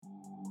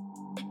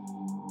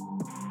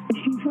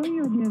report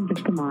you are being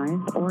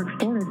victimized or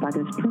extorted by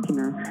this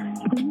prisoner,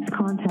 please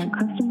contact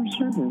customer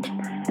service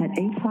at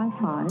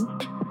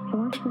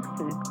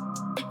 855-466.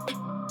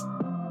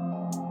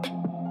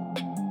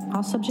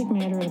 All subject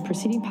matter of the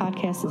preceding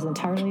podcast is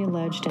entirely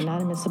alleged and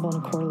not admissible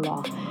in a court of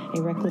law.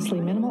 A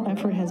recklessly minimal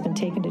effort has been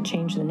taken to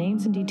change the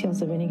names and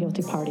details of any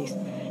guilty parties.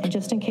 And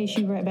just in case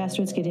you rat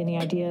bastards get any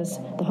ideas,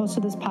 the hosts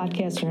of this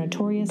podcast are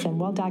notorious and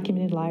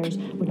well-documented liars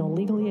with no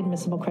legally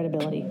admissible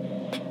credibility.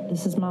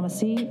 This is Mama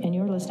C, and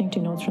you're listening to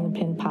Notes from the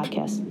Pen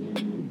podcast.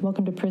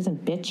 Welcome to prison,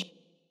 bitch.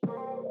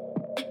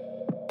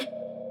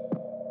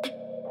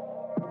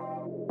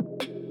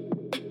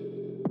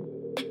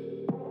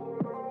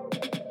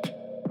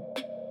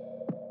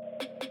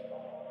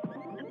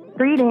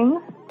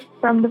 Greetings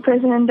from the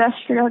prison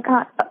industrial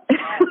Greetings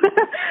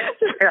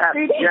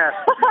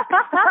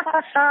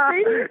from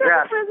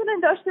the prison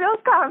industrial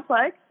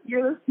complex.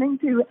 You're listening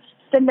to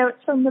the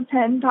Notes from the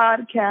Pen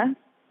podcast.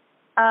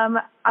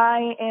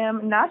 I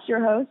am not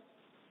your host.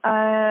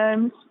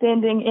 I'm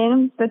standing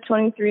in the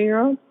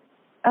 23-year-old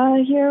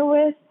here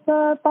with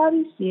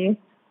Bobby C.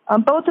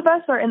 Both of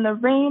us are in the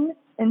rain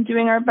and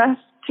doing our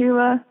best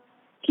to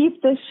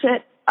keep this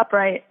shit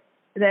upright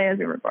today as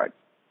we record.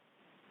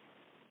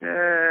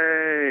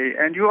 Yay!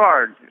 And you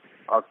are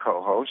a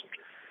co-host.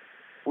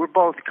 We're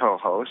both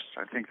co-hosts.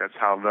 I think that's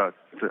how the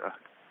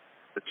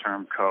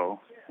term co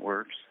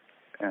works.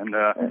 And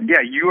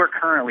you are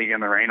currently in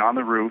the rain on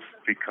the roof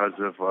because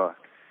of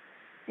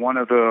one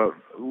of the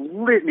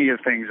litany of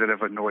things that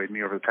have annoyed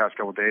me over the past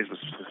couple of days,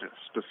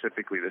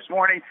 specifically this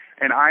morning.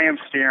 And I am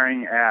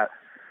staring at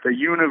the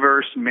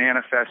universe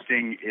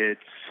manifesting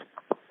its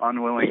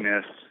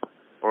unwillingness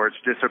or its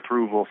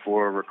disapproval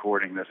for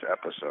recording this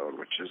episode,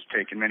 which has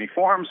taken many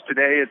forms.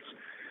 Today, its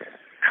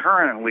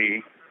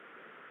currently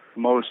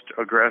most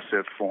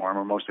aggressive form,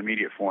 or most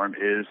immediate form,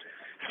 is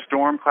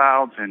storm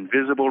clouds and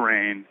visible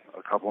rain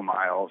a couple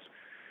miles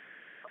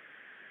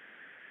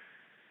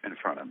in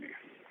front of me.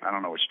 I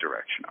don't know which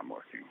direction I'm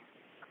looking.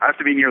 I have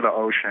to be near the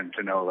ocean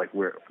to know, like,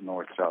 where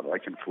north, south.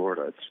 Like in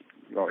Florida,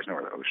 you always know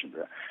where the ocean's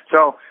at.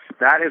 So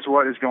that is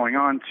what is going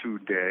on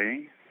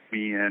today.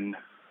 Me and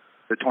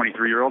the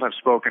 23-year-old have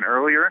spoken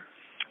earlier,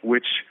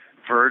 which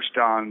verged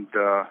on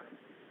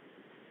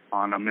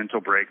a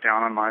mental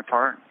breakdown on my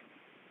part,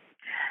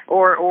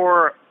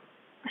 or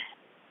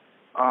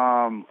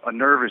a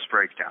nervous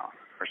breakdown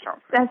or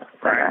something. That's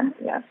right?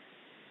 Yes,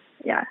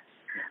 yeah.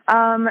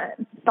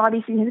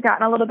 Bobby C has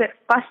gotten a little bit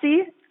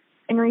fussy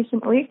in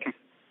recent weeks,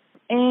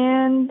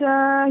 and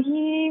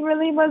he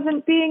really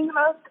wasn't being the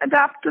most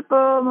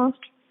adaptable, most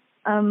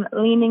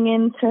leaning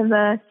into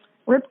the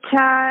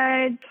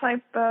riptide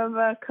type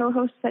of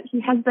co-host that he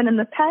has been in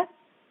the past.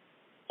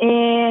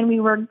 And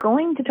we were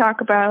going to talk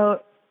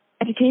about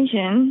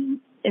education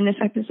in this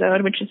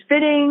episode, which is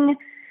fitting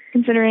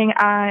considering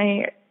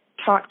I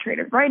taught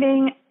creative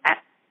writing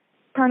at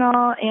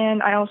Cornell,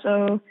 and I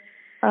also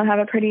have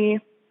a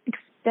pretty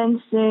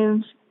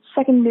extensive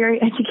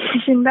secondary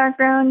education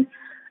background.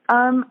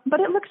 But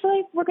it looks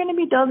like we're going to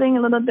be delving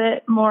a little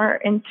bit more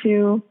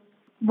into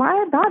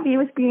why Bobby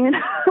was being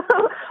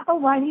a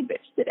whiny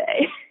bitch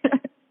today.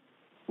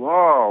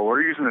 Whoa,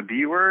 we're using the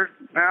B word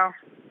now?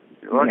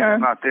 You're lucky Yeah.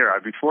 it's not there.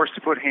 I'd be forced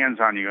to put hands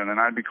on you, and then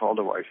I'd be called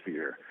a wife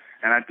beater.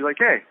 And I'd be like,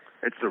 hey,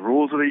 it's the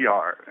rules of the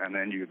yard. And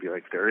then you'd be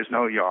like, there is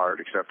no yard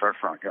except our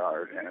front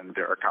yard, and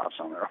there are cops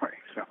on their way.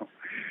 So,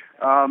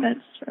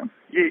 That's true.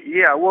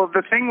 Yeah, well,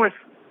 the thing with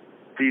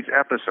these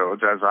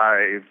episodes, as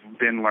I've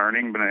been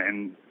learning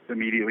and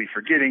immediately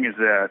forgetting, is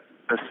that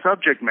the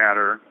subject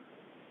matter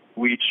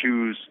we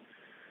choose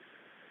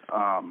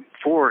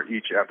for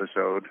each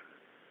episode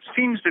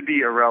seems to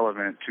be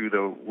irrelevant to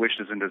the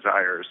wishes and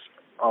desires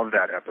of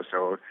that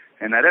episode,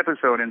 and that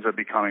episode ends up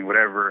becoming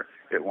whatever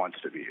it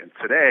wants to be. And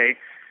today,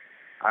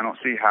 I don't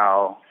see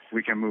how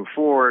we can move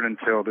forward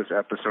until this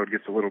episode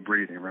gets a little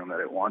breathing room that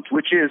it wants,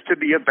 which is to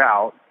be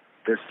about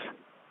this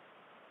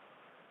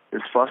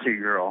fussy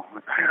girl,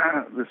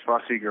 this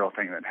fussy girl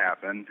thing that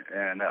happened,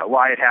 and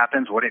why it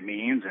happens, what it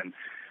means. And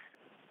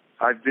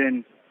there have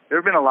been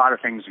a lot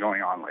of things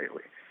going on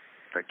lately.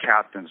 The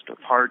captain's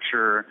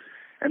departure,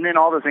 and then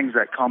all the things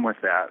that come with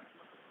that.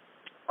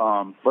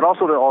 But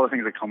also all the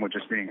things that come with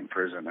just being in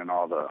prison and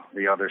all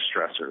the other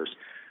stressors.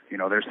 You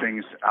know, there's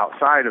things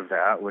outside of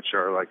that, which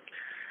are like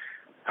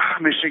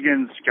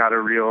Michigan's got a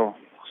real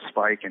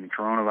spike in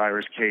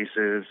coronavirus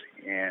cases,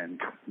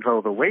 and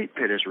though the weight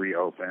pit is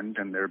reopened,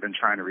 and they've been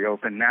trying to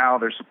reopen, now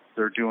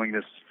they're doing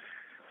this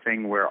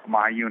thing where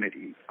my unit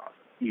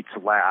eats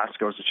last,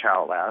 goes to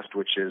chow last,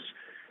 which is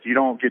you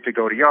don't get to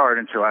go to yard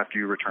until after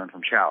you return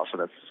from chow, so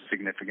that's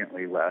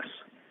significantly less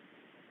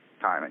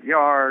time at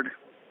yard,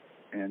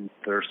 and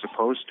they're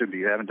supposed to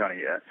be, they haven't done it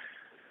yet,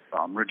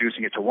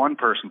 reducing it to one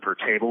person per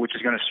table, which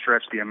is going to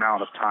stretch the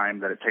amount of time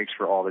that it takes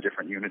for all the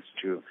different units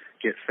to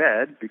get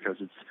fed,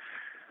 because it's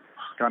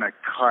going to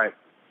cut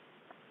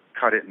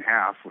it in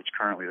half, which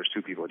currently there's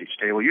 2 people at each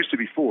table. It used to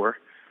be 4.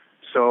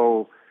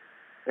 So,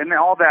 and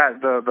all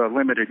that, the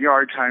limited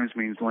yard times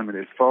means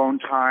limited phone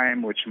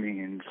time, which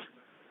means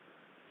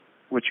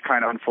which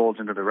kind of unfolds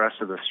into the rest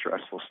of the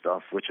stressful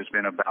stuff, which has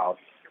been about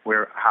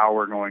what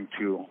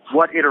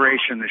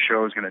iteration the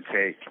show is going to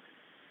take.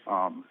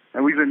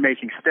 And we've been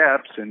making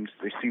steps, and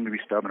they seem to be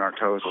stubbing our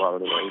toes a lot of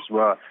the ways.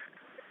 Well,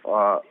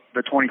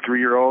 the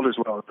 23-year-old, as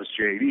well as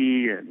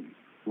JD and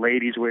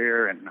ladies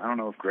wear, and I don't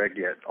know if Greg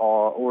yet,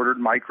 all ordered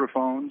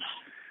microphones.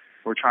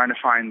 We're trying to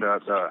find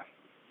the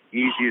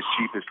easiest,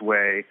 cheapest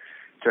way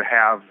to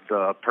have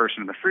the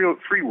person in the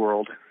free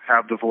world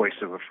have the voice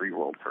of a free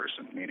world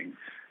person, meaning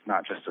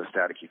not just a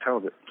staticky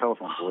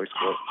telephone voice,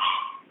 but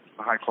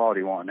a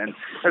high-quality one. And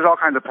there's all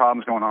kinds of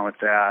problems going on with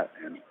that,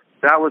 and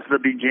that was the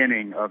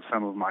beginning of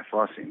some of my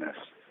fussiness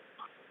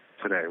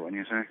today, wouldn't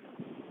you say?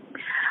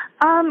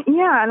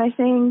 Yeah, and I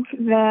think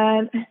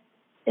that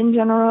in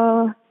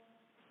general,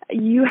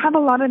 you have a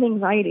lot of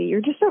anxiety.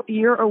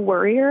 You're a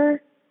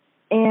worrier,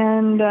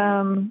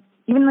 and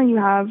even though you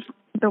have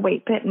the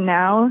weight bit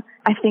now,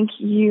 I think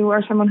you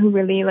are someone who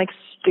really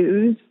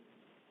stews,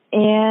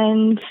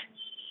 and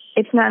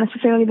it's not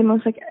necessarily the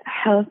most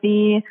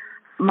healthy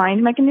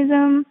mind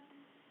mechanism.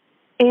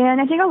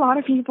 And I think a lot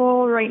of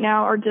people right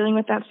now are dealing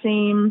with that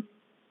same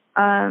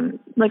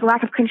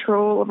lack of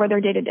control over their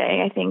day to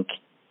day. I think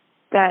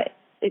that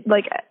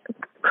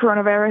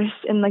coronavirus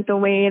and the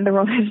way the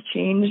world has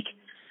changed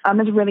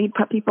has really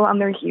put people on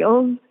their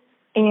heels,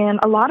 and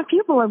a lot of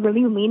people are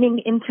really leaning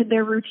into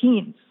their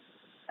routines,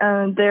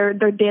 their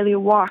daily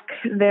walk,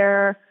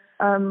 their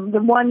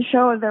the one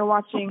show they're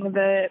watching,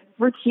 the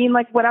routine,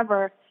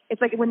 whatever.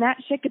 It's when that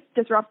shit gets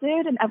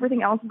disrupted and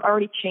everything else has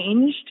already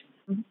changed.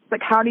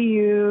 How do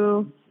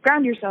you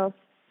ground yourself?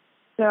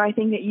 So I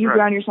think that you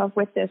ground yourself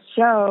with this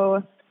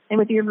show and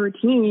with your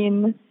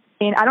routine.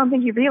 And I don't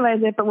think you realize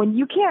it, but when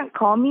you can't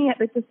call me at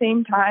the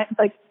same time,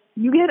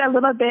 you get a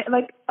little bit,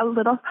 a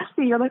little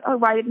fussy. You're like, oh,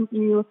 why didn't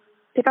you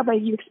pick up?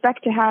 You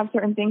expect to have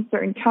certain things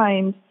certain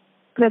times.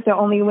 That's the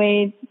only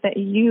way that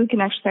you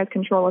can exercise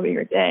control over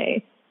your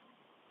day.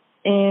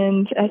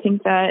 And I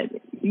think that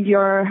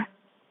you're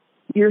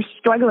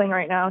struggling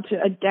right now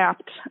to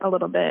adapt a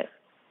little bit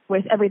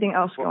with everything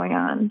else going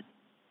on.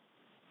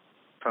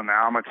 So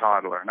now I'm a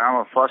toddler. Now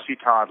I'm a fussy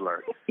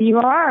toddler. You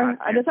are.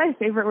 That's my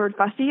favorite word.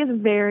 Fussy is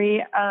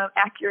very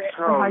accurate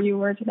for how you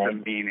were today.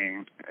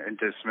 Demeaning and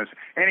dismissive.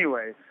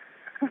 Anyway,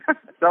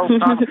 it's both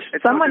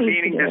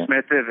demeaning,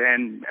 dismissive,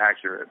 and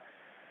accurate.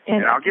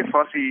 And I'll get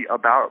fussy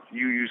about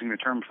you using the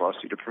term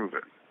fussy to prove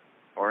it,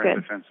 or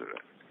in defense of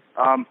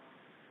it.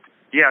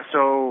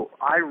 So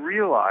I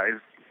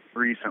realized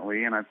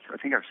recently, and I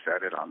think I've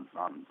said it on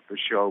the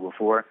show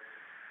before,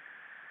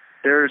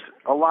 there's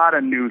a lot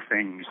of new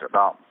things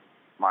about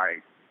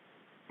my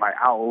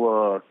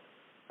outlook,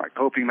 my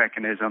coping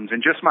mechanisms,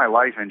 and just my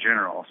life in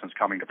general since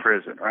coming to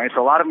prison, right?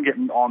 So a lot of them get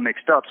all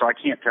mixed up, so I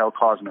can't tell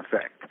cause and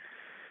effect.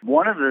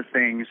 One of the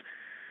things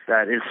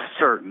that is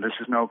certain, this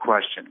is no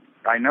question,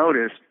 I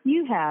noticed...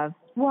 You have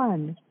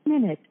 1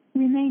 minute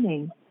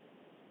remaining.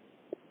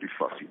 You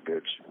fussy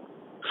bitch.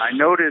 I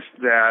noticed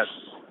that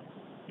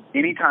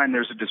anytime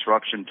there's a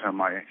disruption to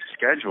my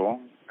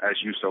schedule,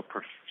 as you so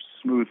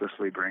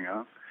smoothly bring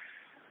up,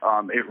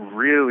 it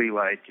really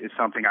is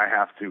something I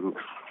have to.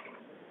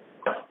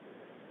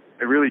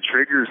 It really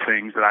triggers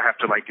things that I have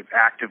to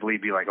actively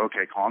be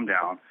okay, calm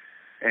down.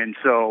 And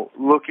so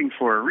looking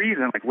for a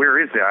reason,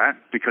 where is that?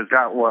 Because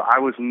I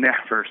was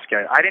never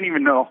scheduled. I didn't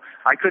even know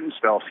I couldn't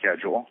spell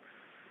schedule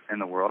in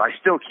the world. I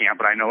still can't,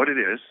 but I know what it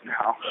is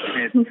now.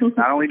 And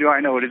not only do I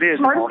know what it is,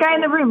 smartest guy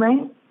in the room,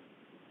 right?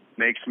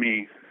 Makes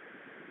me,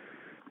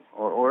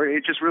 or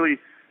it just really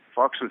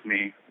fucks with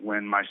me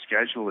when my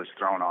schedule is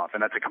thrown off,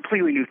 and that's a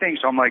completely new thing.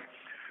 So I'm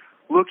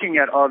looking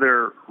at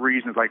other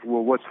reasons,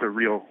 well, what's the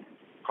real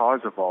cause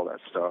of all that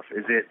stuff?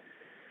 Is it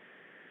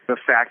the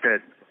fact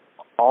that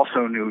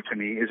also new to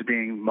me is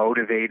being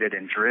motivated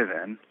and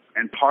driven,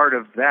 and part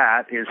of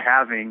that is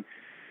having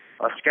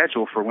a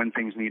schedule for when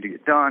things need to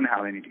get done,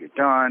 how they need to get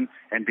done,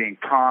 and being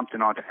prompt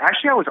and on time.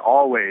 Actually, I was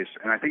always,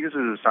 and I think this is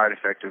a side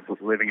effect of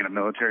living in a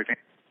military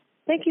family.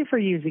 Thank you for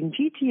using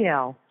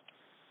GTL.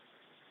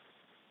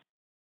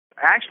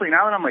 Actually,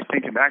 now that I'm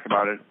thinking back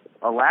about it,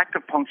 a lack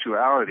of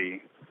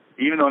punctuality,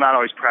 even though not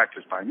always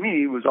practiced by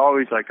me, was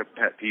always a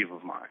pet peeve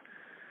of mine.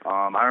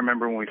 I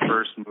remember when we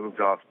first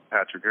moved off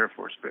Patrick Air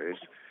Force Base,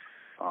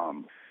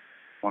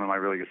 one of my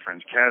really good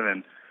friends,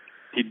 Kevin,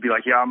 he'd be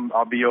like, yeah,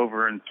 I'll be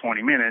over in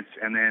 20 minutes,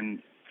 and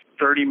then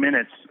 30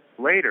 minutes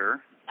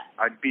later,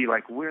 I'd be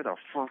like, where the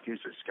fuck is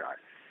this guy?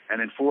 And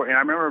then I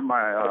remember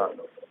my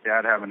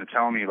dad having to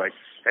tell me,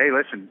 hey,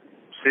 listen,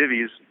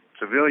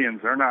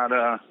 civilians, they're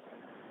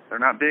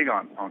not big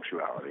on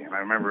punctuality. And I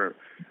remember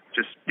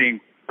just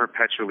being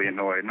perpetually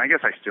annoyed, and I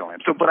guess I still am.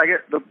 So, but I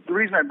get the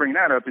reason I bring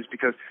that up is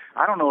because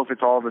I don't know if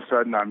it's all of a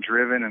sudden I'm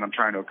driven and I'm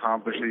trying to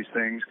accomplish these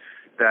things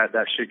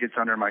that shit gets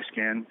under my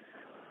skin,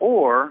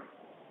 or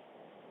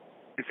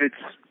if it's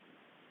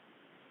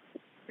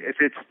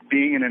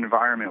being in an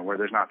environment where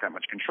there's not that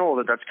much control,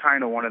 that's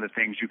kind of one of the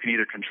things you can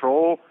either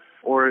control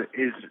or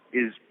is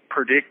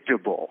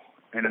predictable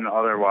in an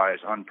otherwise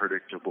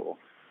unpredictable.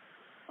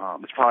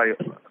 It's probably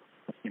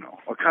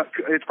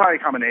it's probably a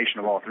combination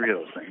of all three of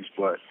those things,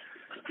 but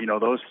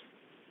those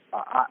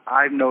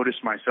I've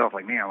noticed myself,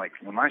 like, man, like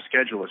when my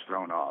schedule is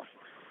thrown off,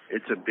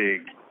 it's a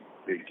big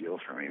deal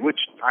for me. Which,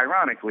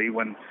 ironically,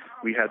 when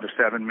we had the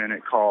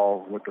 7-minute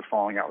call with the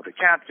falling out with the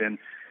captain,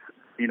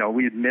 you know,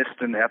 we had missed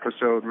an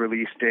episode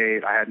release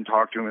date. I hadn't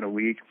talked to him in a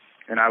week,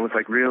 and I was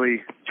like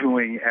really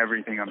doing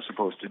everything I'm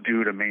supposed to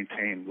do to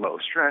maintain low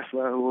stress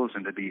levels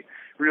and to be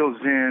real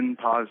zen,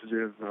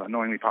 positive,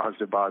 annoyingly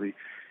positive Bobby.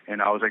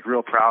 And I was like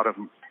real proud of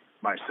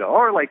myself,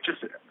 or like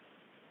just,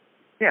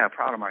 yeah,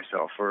 proud of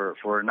myself for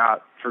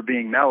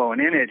being mellow. And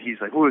in it,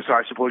 he's like, "Oh, so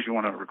I suppose you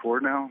want to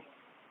record now?"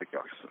 Like,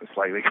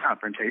 slightly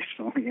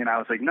confrontationally. And I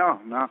was like, no,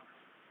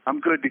 I'm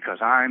good because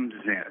I'm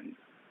zen.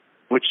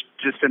 Which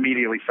just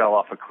immediately fell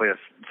off a cliff,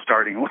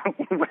 starting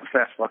with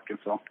that fucking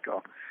phone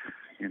call,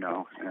 you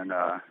know. And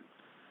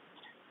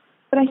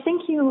but I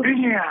think you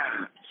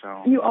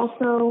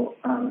also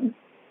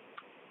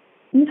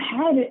you've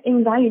had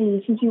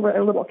anxiety since you were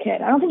a little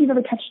kid. I don't think you've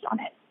ever touched on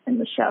it in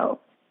the show,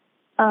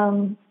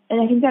 and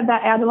I think that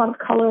adds a lot of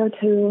color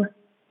to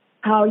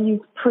how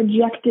you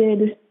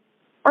projected,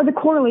 or the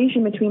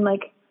correlation between,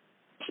 like,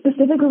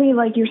 specifically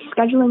like your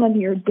scheduling of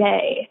your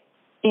day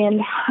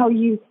and how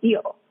you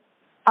feel.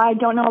 I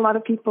don't know a lot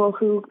of people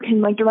who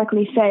can, like,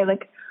 directly say,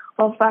 like,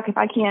 well, fuck, if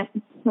I can't,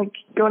 like,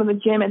 go to the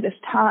gym at this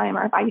time,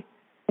 or if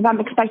I'm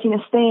expecting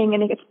this thing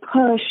and it gets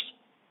pushed,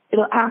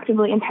 it'll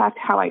actively impact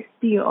how I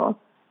feel.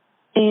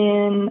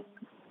 And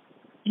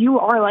you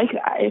are like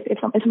that. If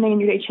something in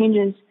your day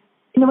changes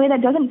in a way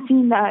that doesn't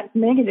seem that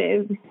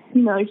negative,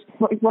 you know, just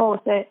roll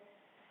with it.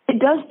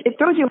 It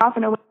throws you off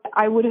in a way that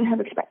I wouldn't have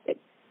expected.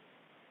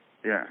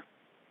 Yeah.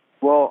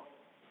 Well,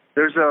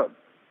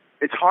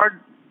 it's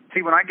hard.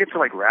 See, when I get to,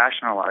 like,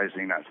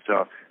 rationalizing that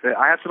stuff,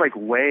 I have to, like,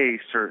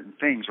 weigh certain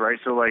things, right?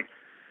 So, like,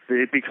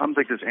 it becomes,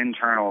 like, this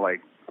internal,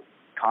 like,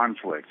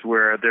 conflict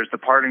where there's the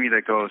part of me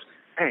that goes,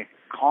 hey,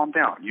 calm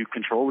down. You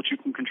control what you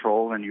can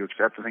control, and you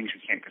accept the things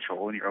you can't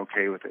control, and you're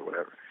okay with it,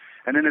 whatever.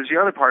 And then there's the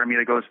other part of me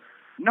that goes,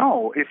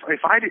 no, if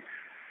I did,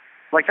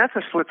 like, that's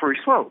a slippery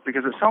slope,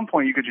 because at some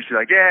point you could just be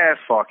like, yeah,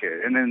 fuck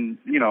it. And then,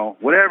 you know,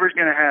 whatever's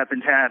going to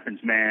happen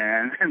happens,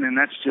 man. And then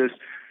that's just,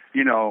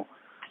 you know,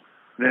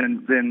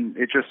 then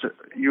it just,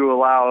 you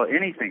allow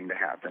anything to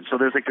happen. So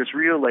there's, like, this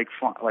real, like,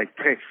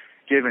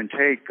 give and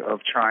take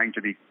of trying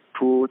to be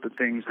cool with the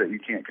things that you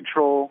can't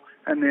control,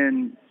 and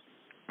then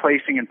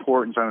placing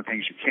importance on the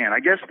things you can. I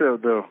guess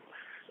the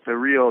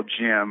real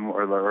gem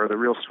or the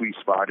real sweet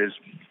spot is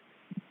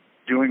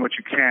doing what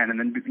you can, and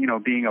then, you know,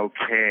 being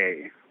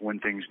okay when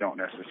things don't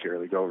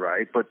necessarily go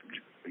right, but,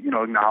 you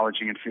know,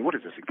 acknowledging and feeling, what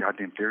is this, a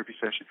goddamn therapy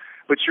session?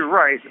 But you're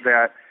right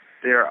that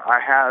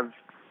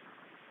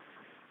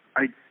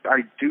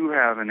I do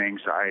have an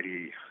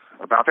anxiety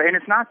about that. And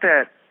it's not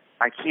that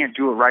I can't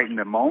do it right in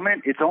the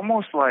moment. It's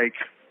almost like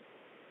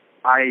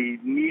I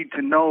need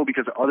to know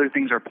because other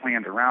things are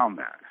planned around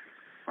that,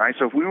 right?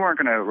 So if we weren't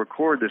going to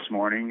record this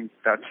morning,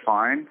 that's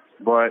fine.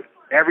 But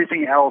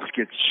everything else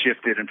gets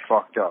shifted and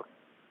fucked up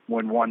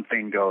when one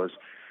thing goes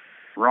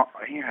wrong.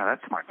 Yeah,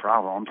 that's my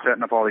problem. I'm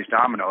setting up all these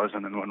dominoes,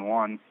 and then when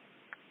one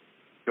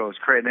goes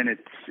crazy, then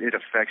it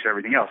affects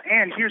everything else.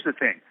 And here's the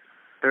thing.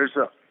 There's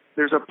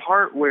a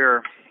part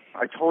where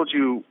I told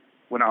you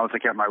when I was,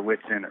 like, at my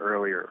wit's end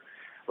earlier,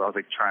 where I was,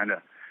 like, trying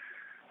to,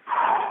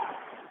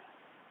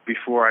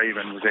 before I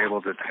even was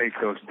able to take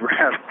those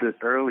breaths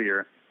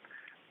earlier,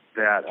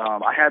 that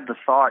I had the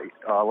thought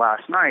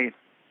last night,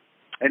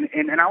 and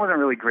I wasn't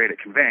really great at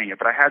conveying it,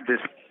 but I had this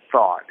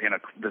thought,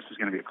 this is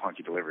going to be a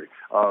clunky delivery,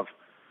 of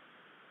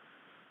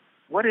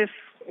what if,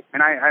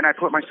 and I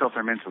put myself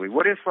there mentally,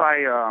 what if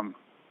I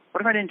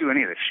didn't do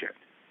any of this shit?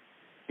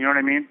 You know what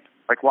I mean?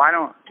 Like, why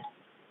don't,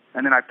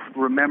 and then I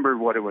remembered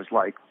what it was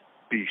like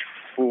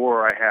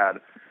before I had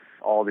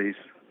all these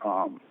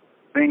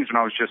things when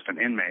I was just an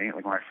inmate,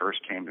 like when I first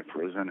came to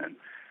prison. And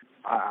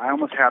I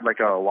almost had like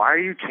why are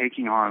you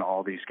taking on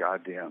all these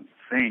goddamn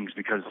things?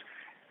 Because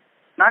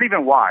not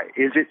even why.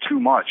 Is it too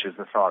much is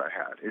the thought I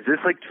had. Is this,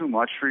 like, too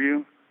much for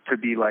you to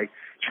be, like,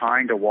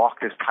 trying to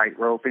walk this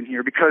tightrope in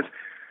here? Because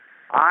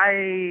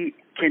I'm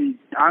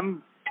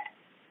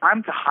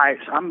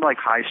like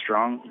high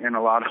strung in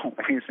a lot of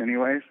ways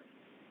anyways.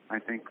 I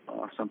think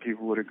some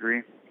people would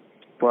agree.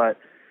 But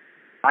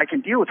I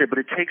can deal with it, but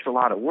it takes a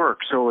lot of work.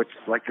 So it's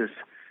like this,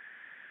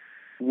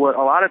 what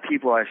a lot of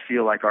people I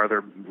feel like are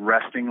their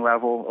resting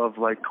level of,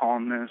 like,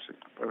 calmness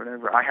or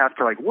whatever. I have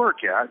to, like,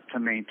 work at to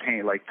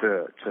maintain, like,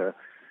 to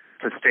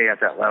stay at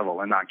that level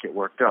and not get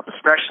worked up,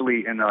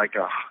 especially in, like,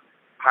 a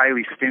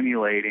highly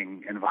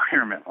stimulating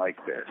environment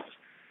like this.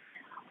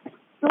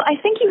 Well,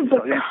 I think you've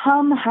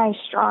become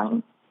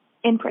high-strung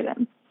in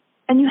prison,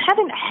 and you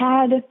haven't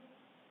had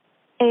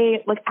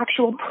a, like,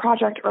 actual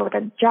project or, like,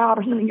 a job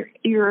or something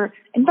you're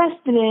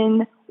invested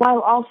in while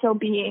also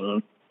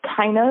being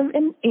kind of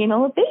an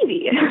anal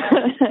baby.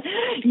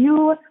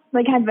 You,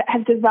 like,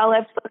 have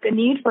developed, like, a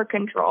need for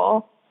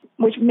control,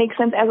 which makes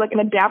sense as, like, an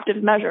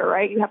adaptive measure,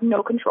 right? You have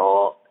no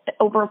control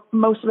over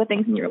most of the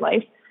things in your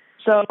life.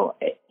 So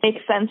it makes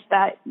sense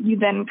that you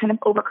then kind of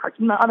overcorrect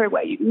in the other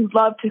way. You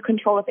love to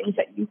control the things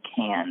that you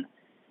can.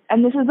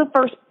 And this is the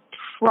first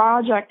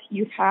project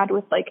you've had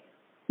with, like,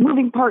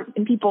 moving parts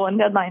and people and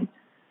deadlines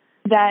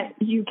that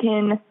you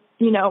can,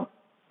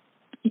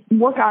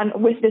 work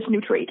on with this new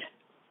trait.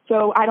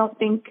 So I don't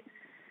think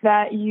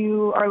that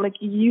you are like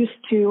used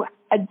to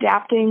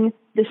adapting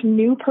this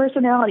new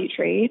personality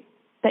trait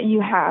that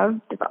you have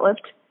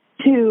developed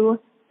to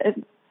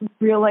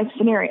real life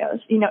scenarios.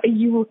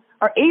 You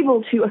are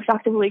able to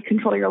effectively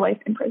control your life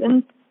in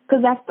prison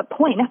because that's the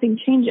point. Nothing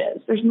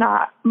changes. There's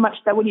not much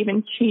that would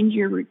even change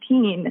your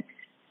routine.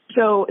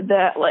 So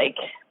that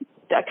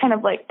kind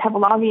of like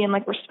Pavlovian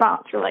like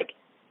response or like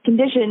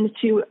conditions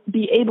to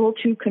be able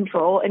to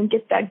control and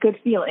get that good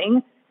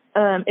feeling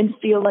and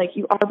feel like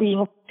you are being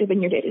effective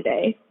in your day to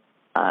day.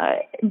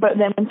 But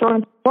then when thrown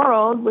into the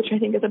world, which I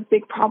think is a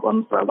big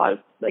problem for a lot of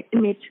like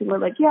inmates who are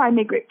like, yeah, I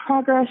made great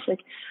progress. Like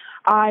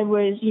I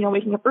was,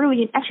 waking up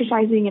early and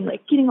exercising and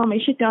like getting all my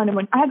shit done. And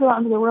when I go out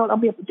into the world, I'll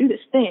be able to do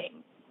this thing.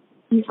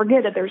 You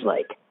forget that there's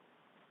like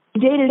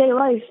day-to-day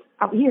life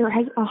out here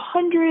has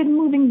 100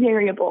 moving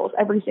variables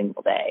every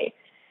single day.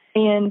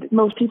 And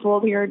most people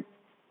here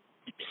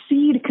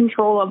cede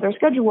control of their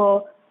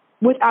schedule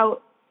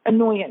without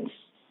annoyance.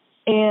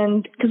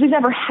 And because we've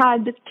never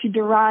had to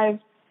derive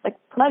like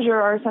pleasure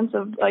or a sense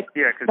of like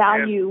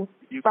value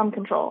from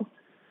control.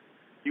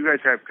 You guys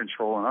have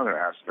control in other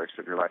aspects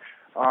of your life.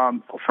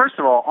 Well, first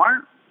of all,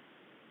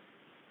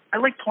 I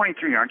like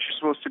 23, aren't you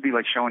supposed to be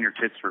like showing your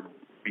tits for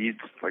beads?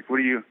 Like, what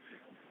do you,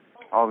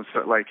 all of a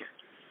sudden, like,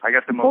 I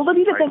got the most. Well, the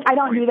people think I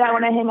don't do that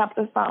when I hang up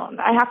the phone.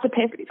 I have to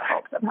pay for these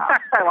folks somehow.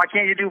 Why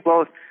can't you do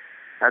both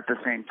at the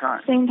same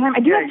time?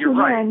 I do have two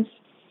right. hands,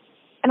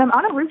 and I'm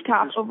on a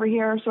rooftop over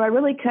here, so I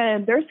really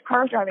could. There's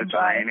cars driving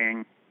by. It's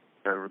raining.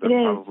 They're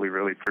probably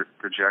really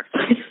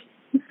projecting.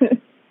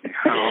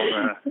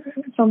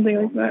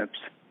 Something like that.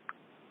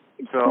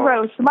 So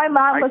gross. My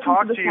mom listens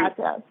to this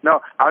podcast.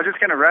 No, I was just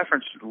going to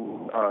reference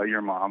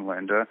your mom,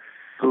 Linda,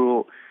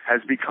 who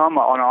has become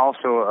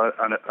also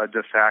a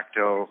de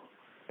facto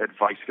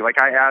advice. Like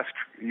I ask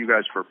you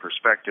guys for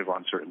perspective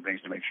on certain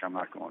things to make sure I'm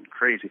not going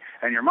crazy.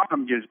 And your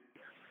mom gives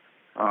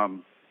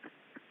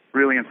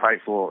really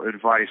insightful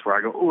advice where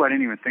I go, oh, I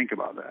didn't even think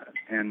about that.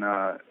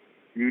 And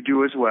you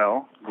do as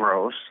well.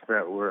 Gross.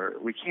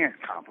 We can't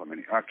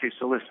compliment you. Okay,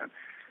 so listen.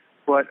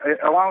 But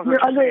along with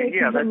you're ugly.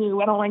 I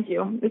don't like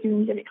you. If you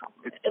can give me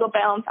compliments, it'll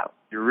balance out.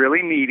 You're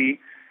really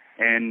needy,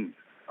 and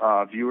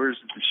viewers,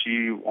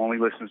 she only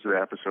listens to the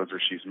episodes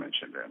where she's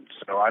mentioned in.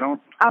 So I don't.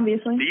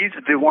 Obviously.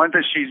 The ones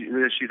that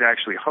she's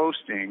actually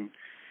hosting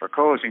or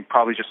co-hosting,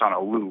 probably just on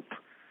a loop,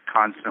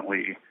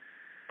 constantly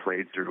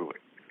played through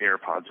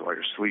AirPods while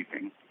you're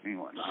sleeping and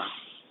whatnot.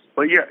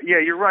 But yeah,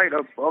 you're right.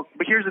 But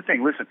here's the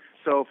thing. Listen.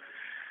 So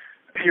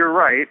you're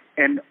right,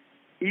 and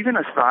even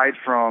aside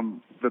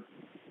from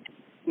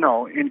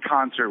in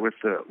concert with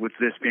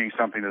this being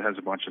something that has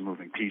a bunch of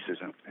moving pieces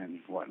and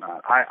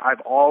whatnot, I've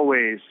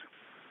always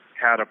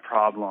had a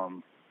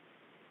problem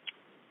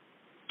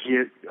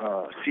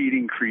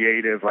ceding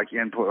creative like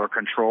input or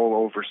control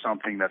over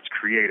something that's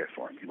creative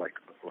for me, like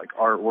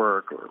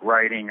artwork or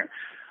writing,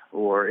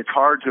 or it's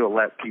hard to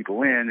let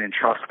people in and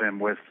trust them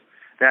with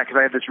that because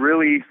I have this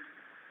really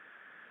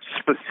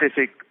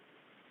specific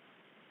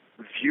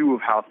view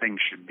of how things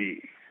should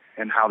be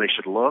and how they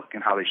should look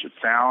and how they should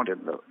sound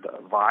and the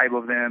vibe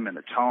of them and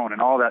the tone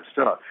and all that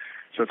stuff.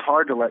 So it's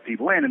hard to let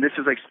people in. And this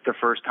is like the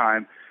first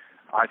time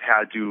I've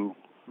had to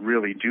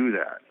really do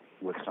that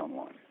with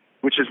someone,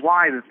 which is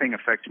why the thing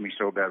affected me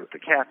so bad with the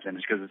captain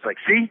is because it's like,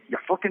 see, you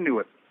fucking knew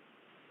it.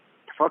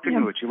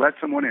 Knew it. You let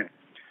someone in.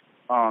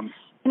 And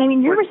I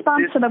mean, your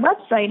response to the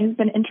website has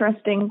been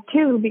interesting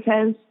too,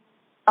 because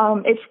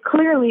it's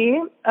clearly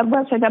a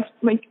website that's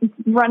like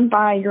run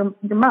by your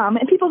mom,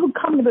 and people who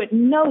come to it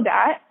know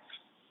that.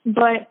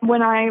 But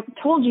when I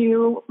told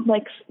you,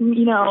 like, this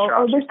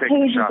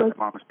page is like,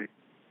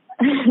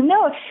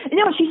 no,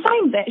 she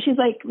signs it. She's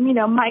like,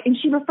 and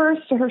she refers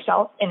to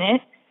herself in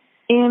it.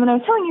 And when I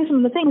was telling you some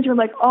of the things, you were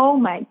like, oh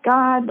my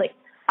God, like,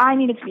 I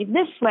need it to be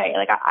this way.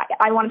 Like,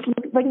 I want it to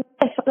look like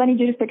this. I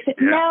need you to fix it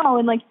now.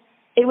 And like,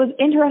 it was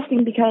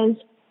interesting because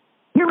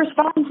your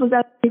response was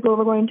that people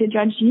were going to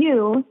judge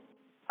you.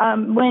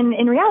 When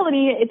in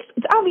reality, it's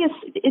obvious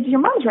it's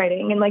your mom's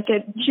writing and like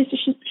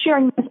she's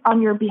sharing this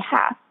on your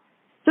behalf.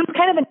 So it's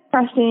kind of an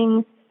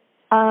interesting,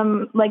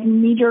 like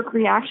knee-jerk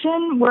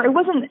reaction where it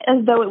wasn't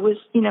as though it was,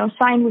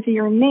 signed with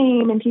your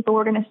name and people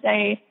were going to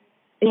say,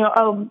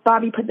 oh,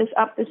 Bobby put this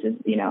up. This is,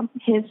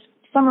 his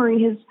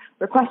summary, his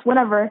request,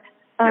 whatever.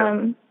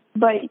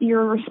 But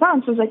your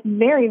response was like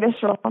very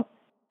visceral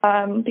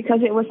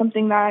because it was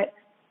something that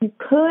you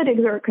could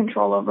exert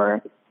control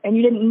over and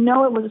you didn't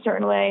know it was a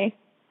certain way.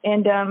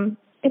 And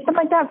it's been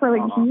like that for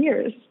like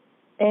years.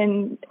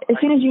 And as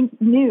soon as you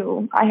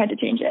knew, I had to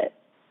change it.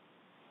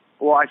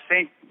 Well, I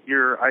think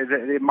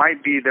there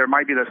might be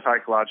the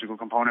psychological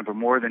component, but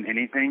more than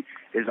anything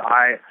is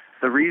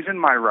the reason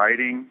my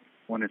writing,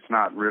 when it's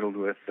not riddled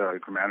with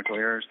grammatical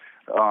errors,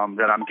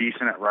 that I'm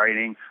decent at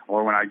writing,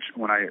 or when I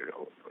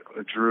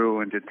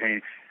drew and did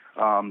painting,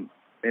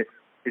 is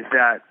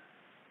that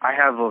I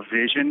have a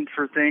vision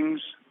for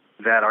things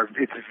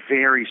it's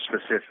very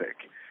specific,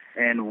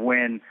 and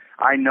when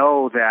I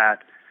know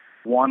that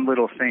one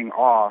little thing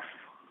off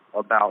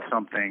about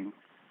something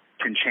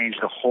can change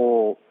the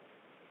whole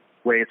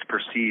way it's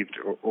perceived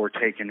or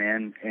taken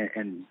in,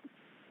 and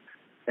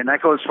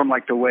that goes from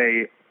like the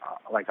way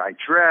like I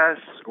dress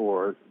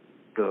or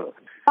the.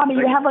 Bobby,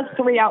 you have like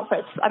 3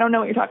 outfits. I don't know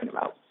what you're talking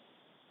about.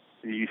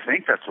 You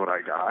think that's what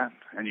I got,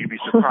 and you'd be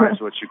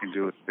surprised what you can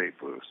do with Babe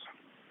Blues.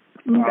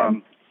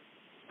 Okay.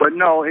 But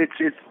no, it's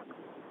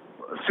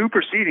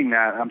superseding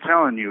that. I'm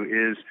telling you,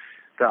 is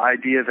the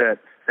idea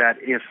that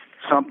if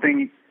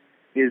something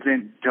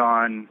isn't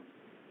done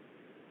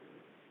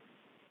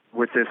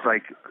with this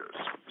like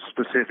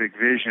specific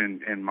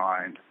vision in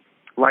mind,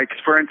 like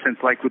for instance,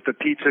 like with the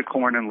pizza,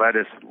 corn, and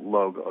lettuce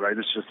logo, right?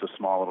 This is just a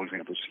small little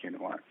example, just came to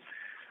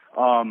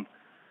mind.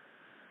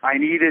 I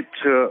needed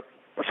to,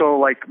 so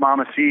like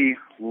Mama C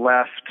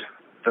left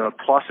the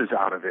pluses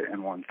out of it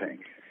in one thing,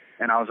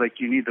 and I was like,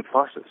 you need the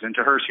pluses, and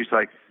to her she's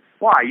like,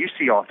 why? You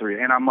see all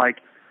 3, and I'm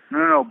like,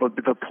 no, but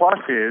the plus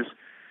is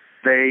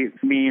they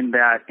mean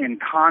that in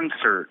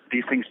concert,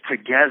 these things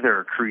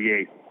together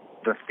create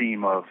the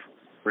theme of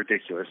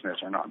ridiculousness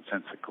or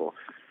nonsensical.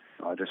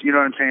 Just, you know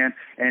what I'm saying?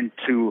 And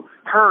to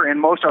her and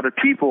most other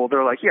people,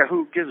 they're like, yeah,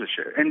 who gives a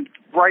shit? And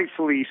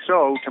rightfully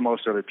so to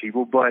most other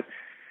people, but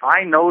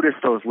I notice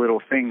those little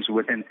things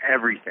within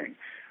everything,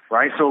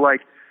 right? So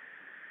like,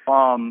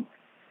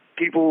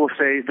 people will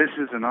say, this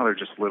is another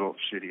just little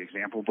shitty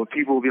example, but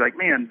people will be like,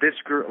 man, this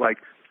girl, like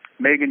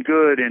Megan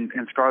Good and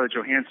Scarlett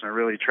Johansson are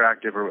really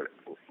attractive or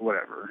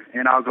whatever.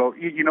 And I'll go,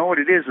 you know what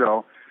it is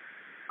though?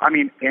 I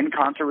mean, in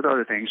concert with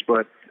other things,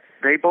 but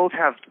they both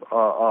have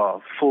a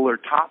fuller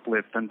top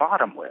lip than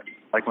bottom lip.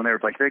 Like when they're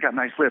like, they got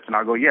nice lips, and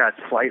I'll go, yeah,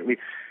 it's slightly,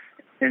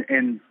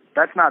 and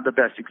that's not the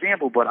best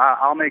example, but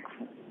I'll make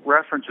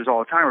references all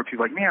the time where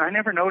people are like, man, I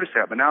never noticed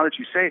that, but now that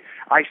you say,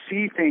 I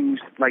see things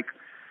like,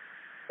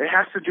 it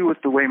has to do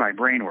with the way my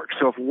brain works.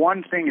 So if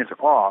one thing is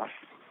off,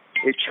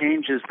 it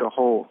changes the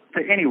whole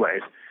thing.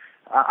 Anyways,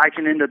 I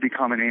can end up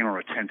becoming anal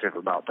retentive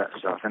about that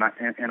stuff, and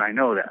I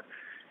know that.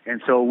 And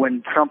so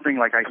when something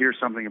like I hear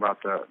something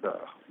about the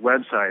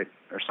website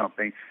or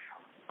something,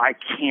 I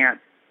can't,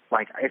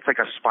 like, it's like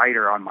a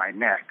spider on my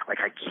neck. Like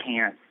I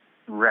can't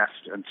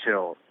rest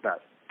until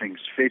that thing's,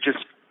 it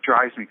just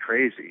drives me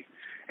crazy.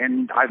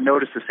 And I've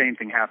noticed the same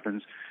thing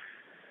happens,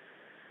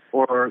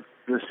 or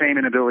the same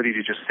inability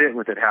to just sit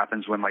with it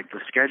happens when like the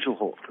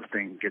schedule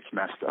thing gets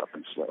messed up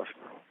and stuff.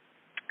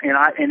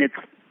 And it's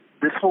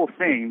this whole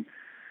thing.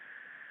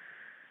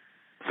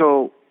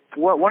 So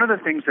one of the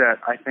things that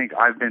I think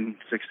I've been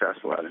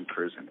successful at in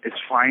prison is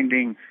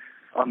finding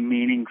a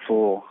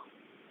meaningful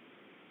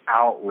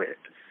outlet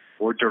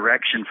or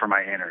direction for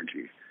my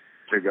energy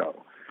to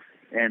go.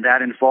 And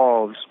that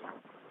involves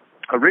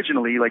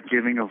originally like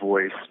giving a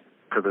voice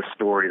to the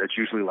story that's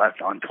usually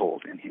left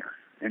untold in here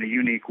in a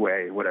unique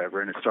way,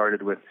 whatever. And it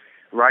started with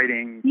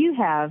writing. You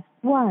have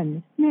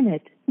 1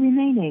 minute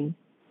remaining.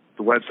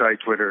 The website,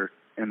 Twitter,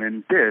 and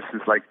then this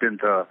has like been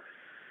the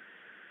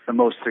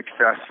most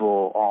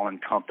successful,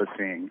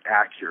 all-encompassing,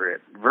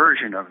 accurate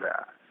version of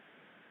that.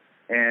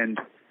 And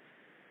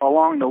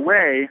along the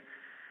way,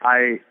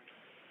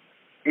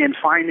 in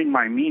finding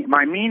my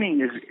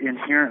meaning is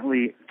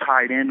inherently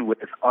tied in with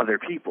other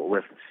people,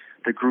 with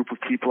the group of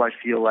people I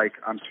feel like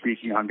I'm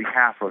speaking on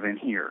behalf of in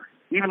here,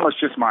 even though it's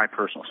just my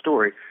personal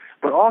story.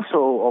 But also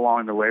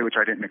along the way, which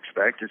I didn't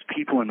expect, is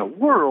people in the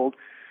world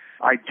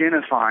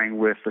identifying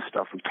with the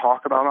stuff we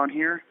talk about on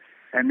here.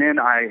 And then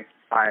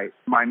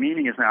my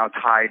meaning is now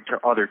tied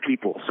to other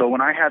people. So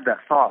when I had that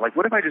thought, like,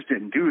 what if I just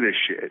didn't do this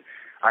shit?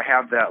 I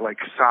have that, like,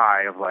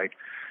 sigh of, like,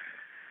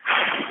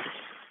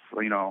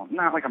 you know,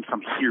 not like I'm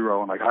some hero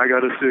and, like, I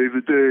got to save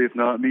the day, if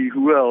not me,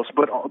 who else?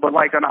 But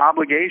like, an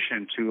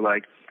obligation to,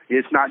 like,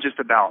 it's not just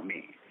about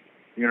me.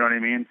 You know what I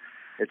mean?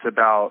 It's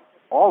about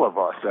all of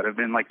us that have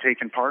been, like,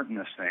 taking part in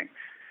this thing.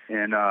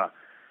 And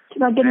it's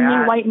about getting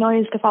me white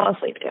noise to fall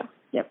asleep to.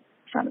 Yep,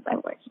 sounded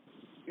that way.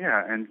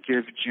 Yeah, and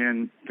give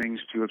Jen things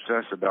to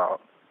obsess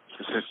about.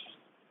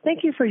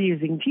 Thank you for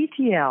using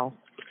GTL.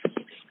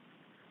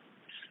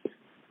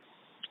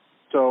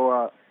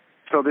 So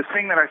this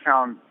thing that I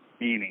found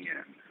meaning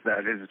in,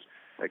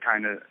 that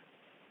kind of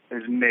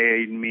has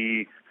made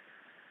me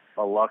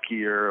a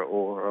luckier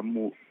or a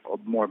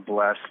more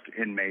blessed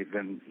inmate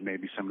than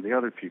maybe some of the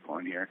other people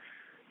in here.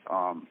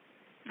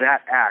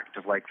 That act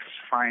of like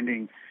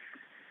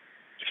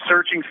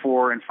searching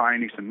for and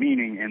finding some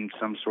meaning in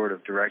some sort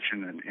of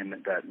direction in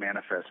that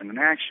manifests in an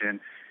action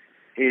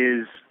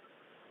is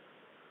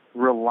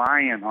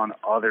reliant on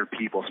other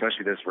people,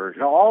 especially this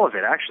version. All of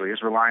it actually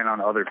is reliant on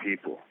other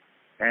people,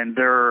 and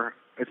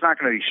it's not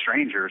going to be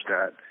strangers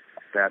that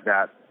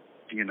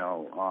you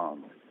know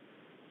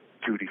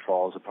duty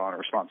falls upon or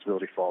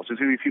responsibility falls. It's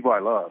going to be people I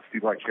love,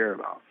 people I care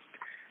about,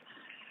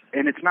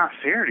 and it's not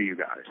fair to you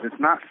guys. It's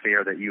not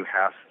fair that you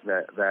have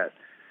that.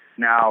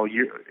 Now,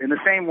 you, in the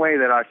same way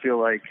that I feel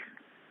like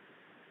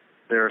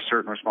there are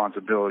certain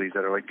responsibilities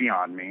that are like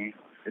beyond me,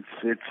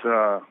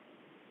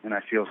 and I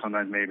feel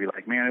sometimes maybe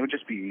like, man, it would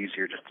just be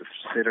easier just to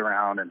sit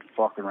around and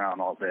fuck around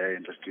all day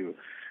and just do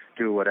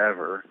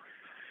whatever.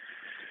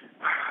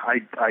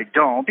 I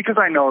don't, because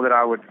I know that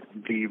I would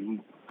be,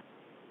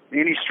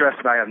 any stress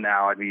that I have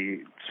now, I'd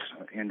be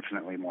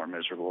infinitely more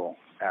miserable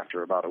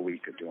after about a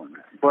week of doing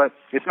that. But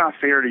it's not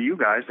fair to you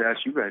guys to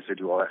ask you guys to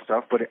do all that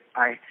stuff, but it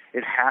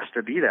has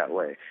to be that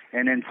way.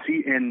 And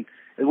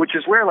which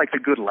is where like the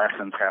good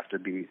lessons have to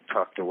be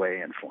tucked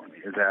away in for me,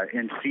 is that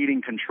in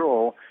ceding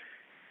control,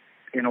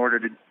 in order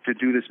to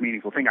do this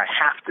meaningful thing, I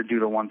have to do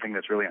the one thing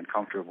that's really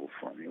uncomfortable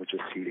for me, which is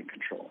ceding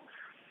control.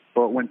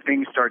 But when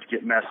things start to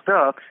get messed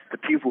up, the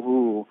people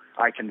who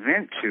I can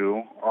vent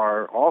to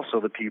are also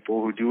the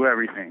people who do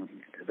everything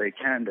they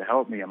can to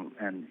help me,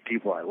 and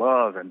people I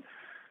love. And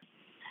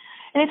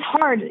it's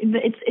hard.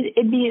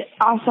 It'd be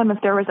awesome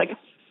if there was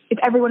if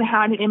everyone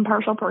had an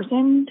impartial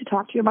person to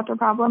talk to you about their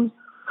problems,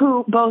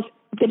 who both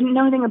didn't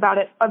know anything about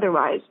it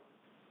otherwise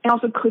and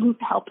also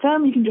couldn't help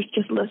them. You can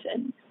just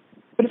listen.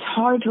 But it's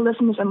hard to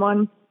listen to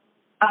someone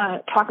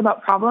talk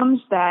about problems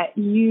that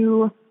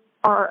you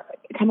are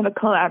kind of a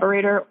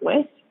collaborator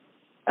with.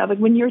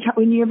 When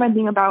you're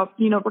venting about,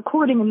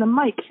 recording and the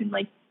mics and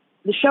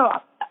the show,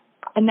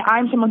 and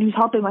I'm someone who's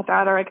helping with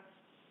that, or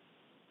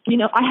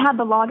I had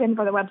the login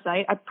for the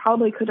website. I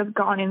probably could have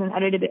gone in and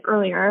edited it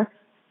earlier.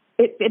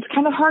 It's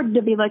kind of hard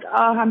to be like,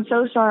 oh, I'm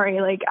so sorry.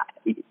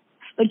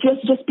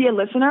 Just be a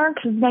listener,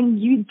 because then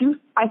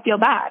I feel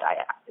bad.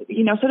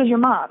 So does your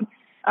mom.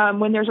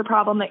 When there's a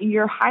problem that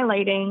you're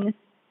highlighting,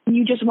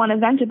 you just want to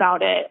vent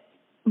about it,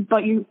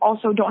 but you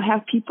also don't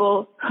have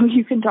people who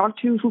you can talk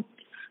to who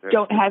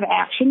don't have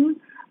action.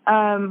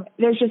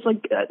 There's just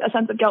a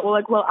sense of guilt.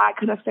 Well, I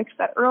could have fixed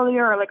that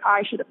earlier, or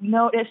I should have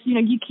noticed.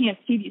 You can't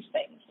see these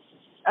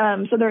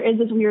things. So there is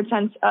this weird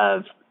sense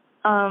of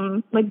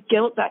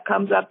guilt that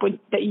comes up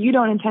that you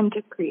don't intend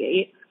to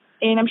create.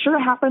 And I'm sure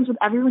it happens with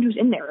everyone who's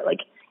in there.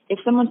 If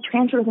someone's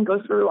transfer doesn't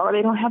go through, or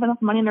they don't have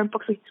enough money in their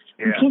books, you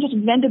can't just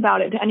vent about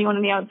it to anyone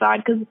on the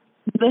outside, because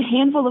the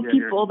handful of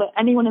people that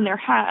anyone in there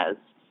has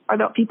are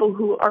the people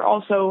who are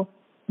also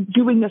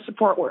doing the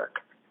support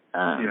work.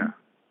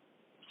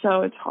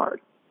 So it's hard.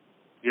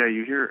 Yeah,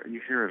 you hear it.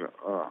 You hear it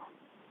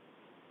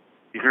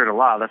a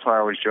lot. That's why I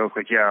always joke,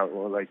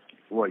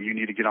 you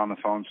need to get on the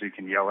phone so you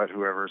can yell at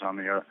whoever's on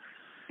the,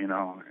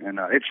 And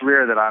it's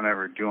rare that I'm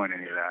ever doing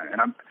any of that.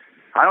 And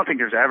I don't think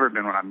there's ever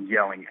been when I'm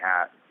yelling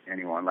at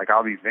anyone.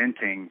 I'll be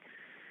venting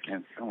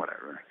and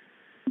whatever.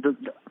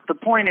 The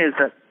point is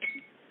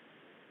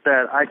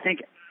that I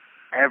think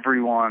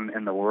everyone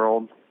in the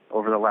world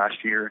over the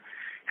last year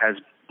has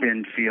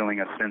been feeling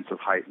a sense of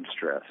heightened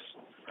stress.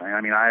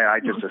 I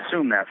just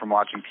assume that from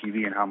watching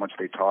TV and how much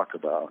they talk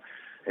about,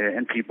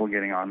 and people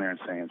getting on there and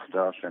saying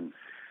stuff. And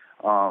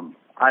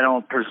I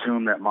don't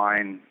presume that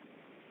mine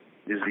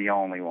is the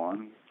only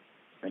one.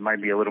 It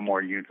might be a little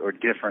more or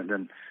different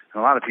than a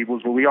lot of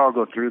people's, but we all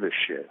go through this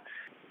shit.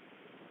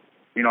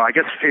 I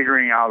guess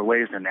figuring out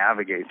ways to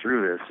navigate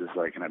through this is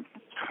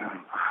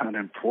an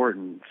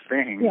important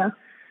thing. Yeah.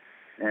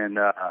 And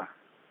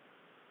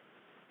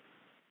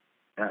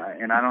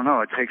I don't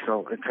know. It takes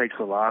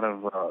a lot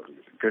of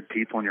good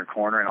people in your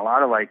corner, and a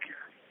lot of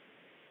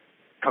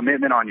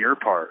commitment on your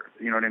part.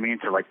 You know what I mean?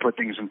 To put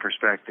things in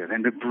perspective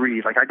and to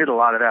breathe. I did a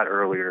lot of that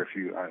earlier.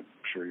 I'm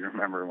sure you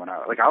remember when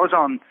I was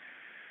on.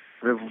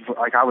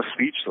 I was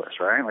speechless,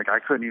 right? I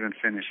couldn't even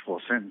finish full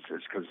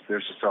sentences because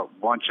there's just a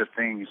bunch of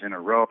things in a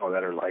row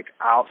that are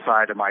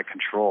outside of my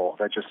control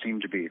that just seem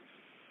to be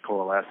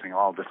coalescing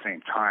all at the same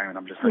time. And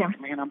I'm just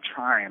man, I'm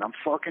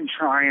fucking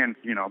trying,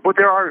 But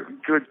there are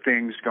good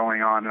things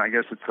going on, and I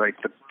guess it's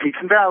the peaks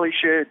and valleys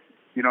shit.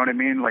 You know what I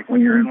mean?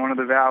 When you're in one of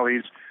the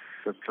valleys,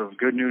 the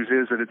good news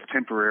is that it's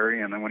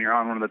temporary, and then when you're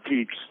on one of the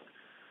peaks,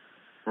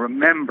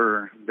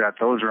 remember that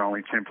those are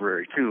only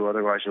temporary too.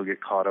 Otherwise, you'll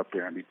get caught up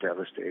there and be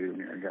devastated when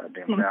you're in a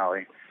goddamn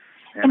valley.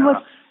 And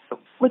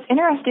what's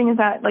interesting is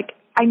that,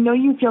 I know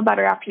you feel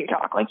better after you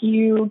talk.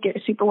 You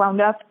get super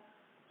wound up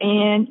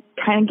and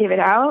kind of give it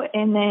out,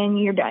 and then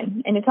you're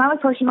done. And it's not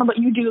personal, but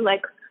you do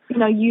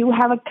you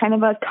have a kind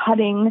of a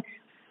cutting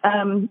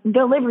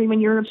delivery when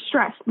you're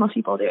stressed. Most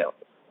people do.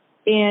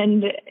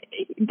 And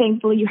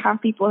thankfully, you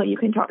have people that you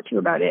can talk to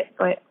about it.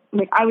 But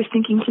I was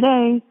thinking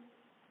today,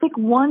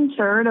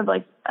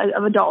 1/3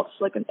 of adults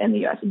in the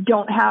U.S.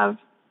 don't have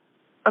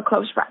a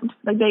close friend.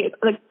 They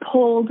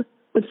polled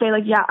would say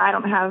I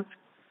don't have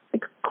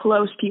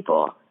close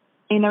people.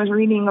 And I was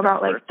reading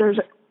about there's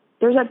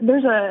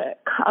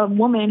a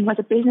woman who has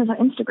a business on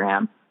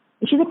Instagram,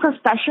 and she's a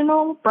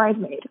professional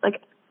bridesmaid.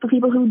 For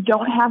people who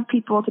don't have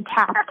people to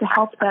tap to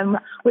help them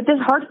with this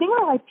hard thing in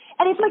their life.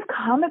 And it's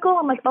comical.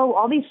 I'm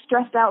all these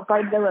stressed out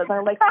bridezillas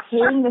are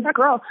hating this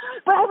girl.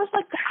 But I was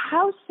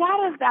how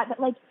sad is that?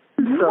 That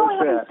you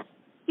don't have a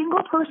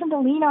single person to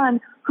lean on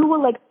who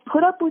will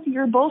put up with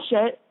your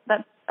bullshit.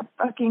 That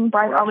fucking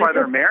bride. Well, that's why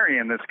they're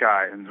marrying this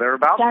guy, and they're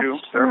about to. True.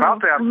 They're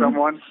about to have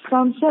someone.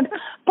 Sounds good.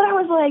 But I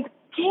was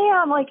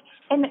damn,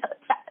 and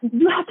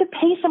you have to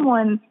pay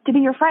someone to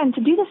be your friend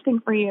to do this thing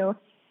for you.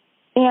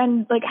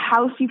 And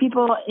how few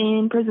people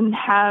in prison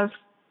have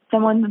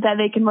someone that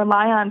they can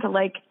rely on to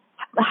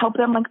help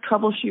them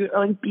troubleshoot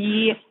or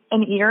be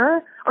an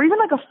ear or even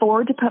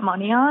afford to put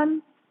money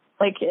on.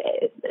 Like,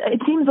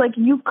 it seems like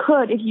you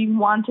could, if you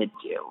wanted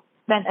to,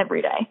 vent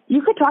every day.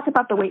 You could talk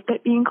about the weight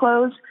pit being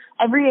closed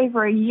every day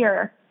for a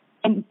year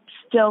and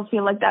still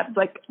feel like that's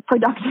like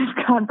productive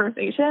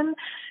conversation,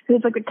 because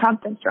it's like a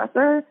constant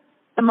stressor.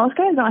 But most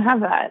guys don't have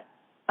that.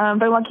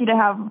 They're lucky to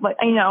have, like,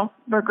 you know,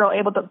 their girl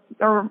able to,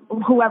 or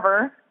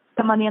whoever,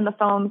 the money on the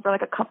phone for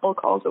like a couple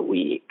calls a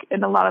week,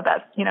 and a lot of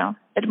that's, you know,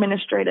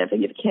 administrative.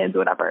 They have kids,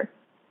 whatever.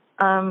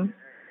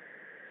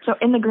 So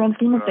in the grand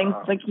scheme of things,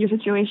 like, your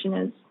situation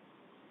is.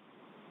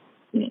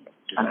 Just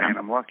saying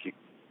I'm lucky.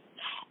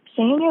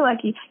 Saying you're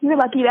lucky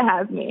to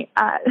have me.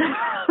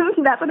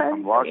 That's what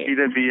I'm lucky saying.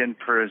 to be in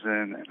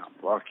prison, and I'm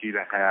lucky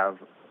to have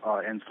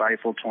an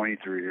insightful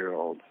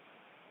 23-year-old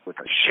with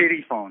a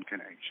shitty phone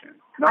connection.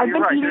 No, you're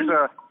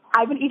right.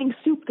 I've been eating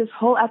soup this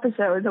whole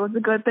episode, so it's a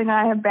good thing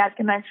I have bad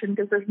connection,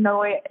 because there's no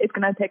way it's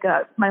going to pick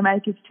up. My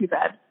mic is too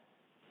bad.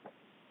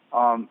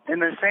 In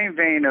the same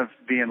vein of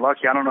being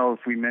lucky, I don't know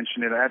if we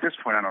mentioned it. At this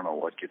point, I don't know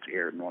what gets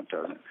aired and what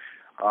doesn't.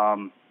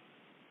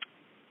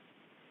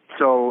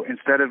 So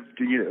instead of,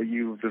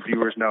 the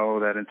viewers know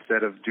that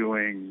instead of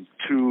doing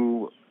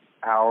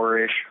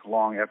 2-hour-ish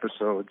long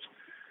episodes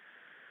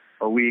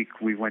a week,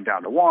 we went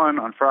down to 1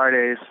 on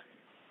Fridays.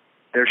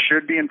 There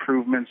should be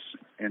improvements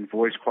in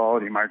voice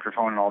quality,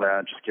 microphone, and all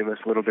that. Just give us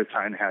a little bit of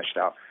time to hash it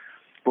out.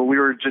 But we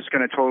were just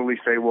going to totally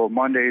say, well,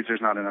 Mondays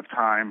there's not enough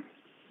time.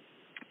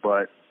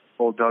 But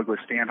old Douglas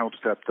Stanhope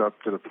stepped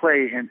up to the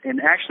plate, and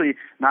actually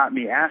not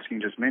me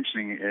asking, just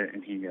mentioning it,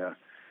 and he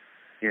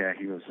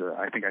was,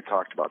 I think I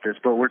talked about this,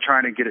 but we're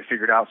trying to get it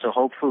figured out. So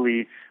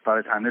hopefully by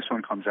the time this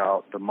one comes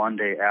out, the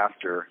Monday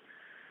after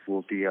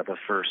will be the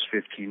first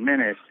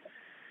 15-minute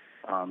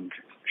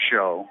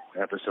show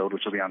episode,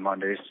 which will be on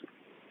Mondays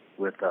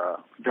with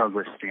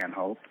Douglas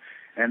Stanhope.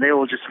 And they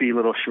will just be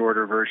little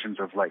shorter versions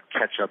of, like,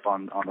 catch up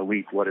on the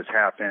week, what has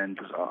happened,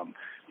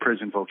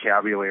 prison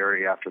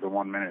vocabulary after the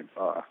 1 minute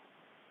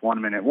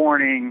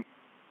warning,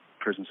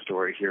 prison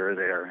story here or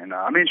there. And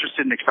I'm interested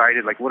and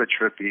excited. Like, what a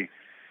trippy,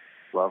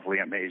 lovely,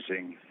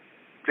 amazing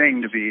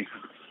thing to be,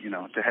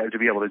 to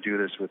be able to do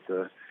this with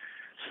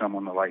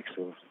someone the likes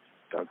of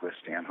Douglas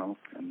Stanhope,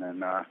 and then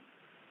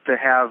to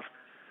have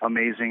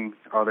amazing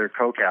other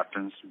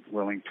co-captains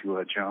willing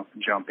to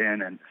jump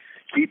in and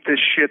keep this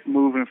ship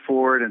moving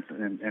forward,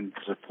 and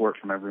support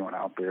from everyone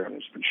out there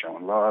that's been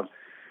showing love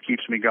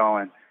keeps me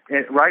going.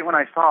 Right when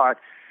I thought,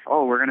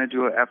 we're going to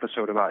do an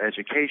episode about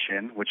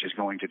education, which is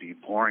going to be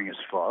boring as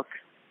fuck.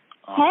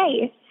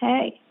 Hey.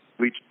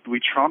 We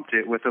trumped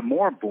it with a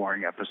more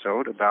boring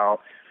episode about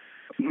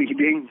me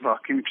being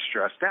fucking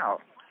stressed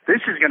out.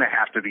 This is going to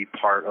have to be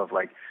part of,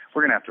 like,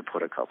 we're going to have to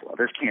put a couple of.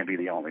 This can't be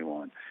the only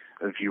one.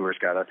 The viewers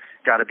gotta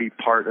be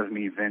part of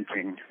me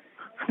venting.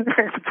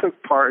 It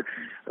took part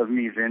of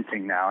me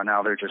venting now, and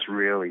now they're just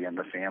really in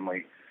the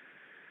family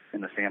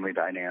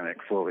dynamic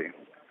fully.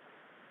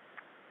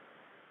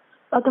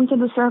 Welcome to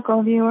the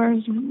circle,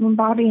 viewers. When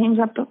Bobby hangs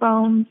up the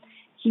phone,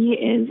 he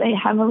is a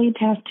heavily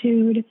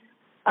tattooed,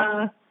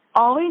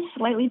 always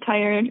slightly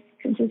tired,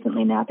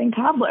 consistently napping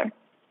toddler.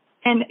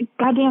 And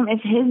goddamn,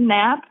 if his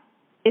nap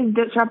is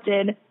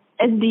disrupted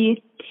as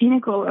the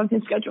pinnacle of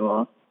his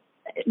schedule,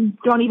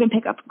 don't even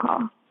pick up the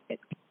call.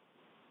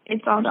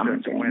 It's all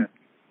done.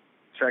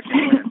 Second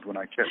wind when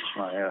I catch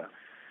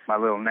my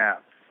little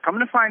nap. Coming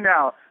to find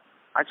out,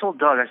 I told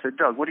Doug, I said,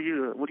 Doug, what's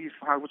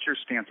your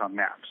stance on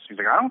naps? He's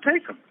like, I don't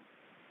take them.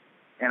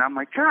 And I'm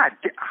like, God,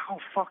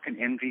 I'll fucking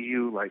envy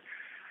you. Like,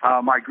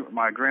 my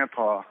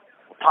grandpa,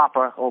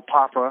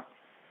 Papa,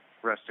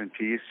 rest in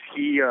peace.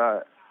 He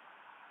was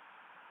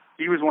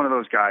one of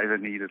those guys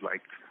that needed,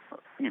 like,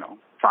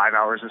 5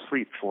 hours of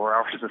sleep, 4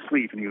 hours of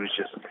sleep, and he was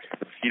just,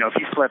 if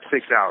he slept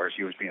 6 hours,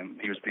 he was being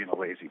a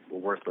lazy,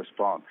 worthless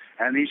bum.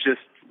 And he just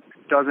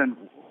doesn't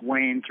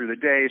wane through the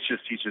day. It's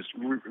just he's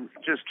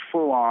just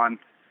full on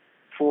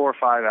 4 or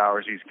 5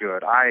 hours. He's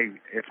good.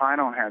 If I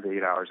don't have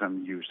 8 hours,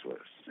 I'm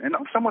useless. And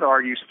some would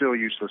argue still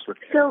useless with.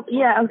 So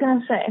yeah, I was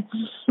gonna say,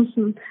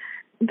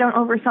 don't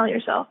oversell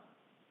yourself.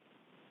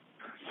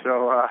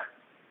 So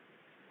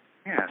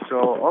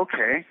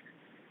okay.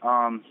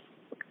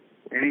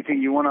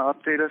 Anything you want to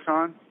update us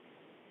on?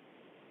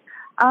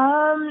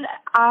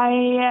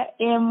 I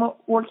am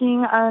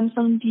working on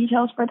some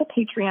details for the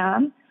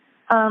Patreon.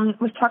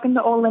 Was talking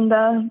to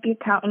Olinda, the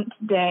accountant,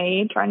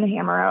 today, trying to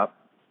hammer out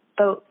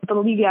the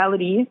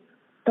legality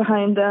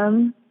behind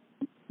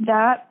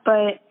that.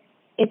 But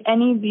if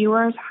any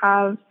viewers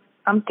have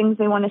things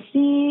they want to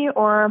see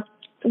or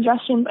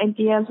suggestions,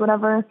 ideas,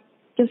 whatever,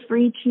 feel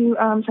free to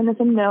send us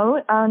a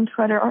note on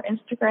Twitter or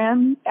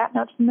Instagram at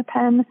Notes in the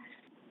Pen,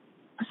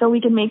 so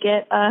we can make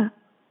it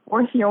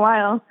worth your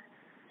while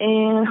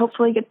and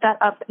hopefully get that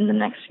up in the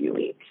next few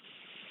weeks.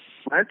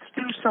 Let's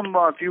do some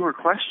viewer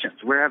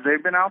questions. Where have they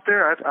been out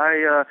there?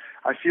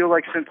 I feel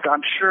like, since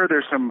I'm sure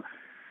there's some,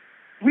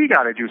 we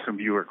got to do some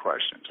viewer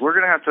questions. We're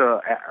going to have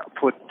to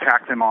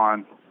tack them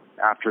on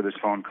after this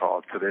phone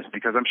call to this,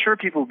 because I'm sure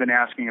people have been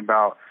asking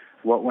about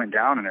what went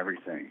down and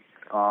everything,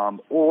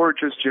 or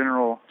just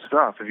general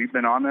stuff. Have you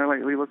been on there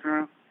lately looking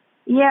around?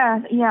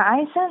 Yeah.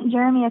 I sent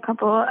Jeremy a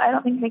couple. I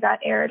don't think they got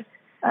aired.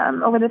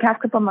 over the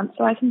past couple of months,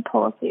 so I can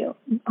pull a few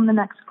on the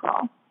next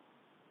call.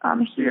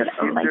 See if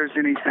there's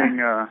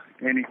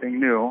anything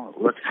new.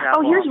 Let's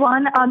have here's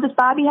one. Does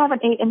Bobby have an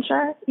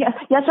 8-incher?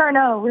 Yes or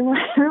no? Rumor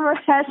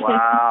has it.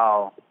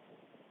 Wow.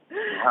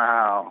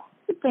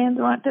 The fans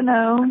want to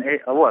know.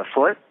 What,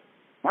 foot?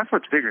 My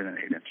foot's bigger than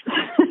 8 inches.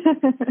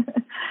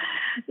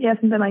 Yeah,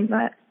 something like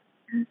that.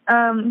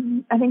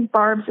 I think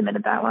Barb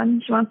submitted that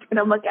one. She wants to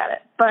go look at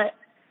it. But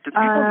do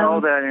people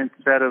know that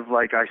instead of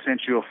like I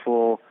sent you a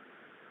full,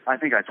 I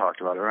think I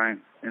talked about it, right?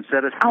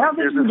 Instead of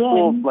there's a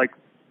full like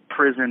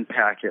prison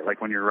packet,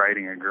 like when you're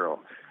writing a girl,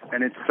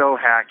 and it's so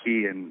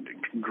hacky and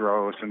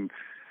gross, and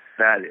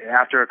that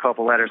after a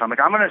couple letters, I'm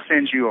like, I'm going to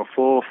send you a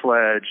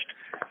full-fledged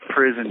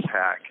prison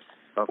pack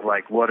of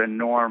like what a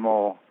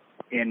normal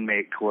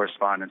inmate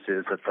correspondence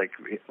is that's like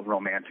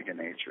romantic in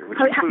nature.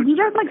 Do you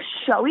guys like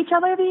show each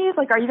other these?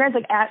 Like, are you guys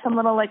like at some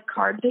little like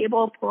card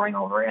table pouring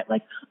over it?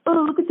 Like,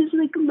 oh, look at this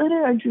like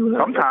letter I drew.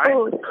 Sometimes. Like,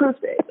 oh, it's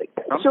perfect. Like,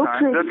 so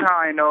pretty. That's how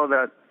I know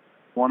that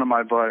one of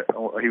my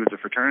he was a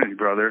fraternity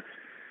brother,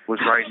 was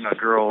writing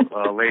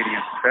a lady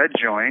in Fed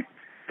joint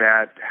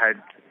that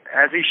had,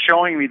 as he's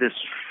showing me this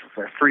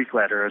freak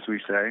letter, as we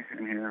say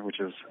in here, which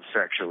is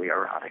sexually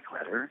erotic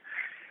letter.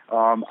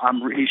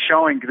 He's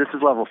showing, this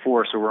is level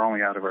 4, so we're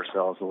only out of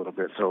ourselves a little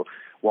bit. So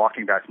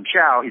walking back from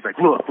chow, he's like,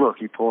 look,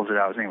 he pulls it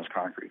out. His name was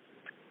Concrete.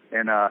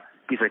 And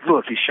he's like,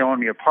 look, he's showing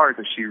me a part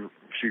that she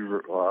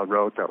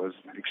wrote that was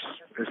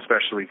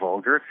especially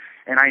vulgar.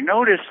 And I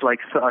noticed like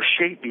a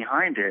shape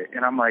behind it,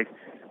 and I'm like,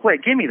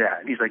 wait, give me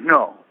that. And he's like,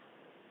 no.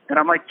 And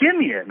I'm like, give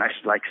me it. And I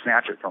like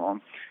snatch it from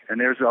him. And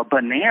there's a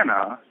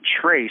banana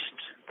traced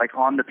like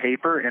on the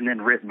paper and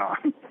then written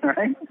on,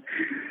 right?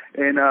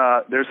 And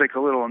there's like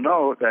a little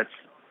note that's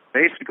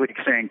basically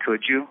saying,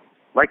 could you?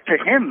 Like to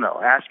him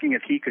though, asking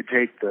if he could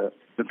take the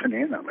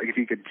banana, like if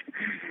he could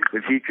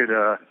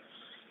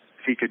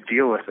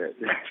deal with it.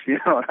 You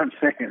know what I'm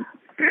saying?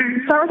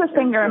 Start with a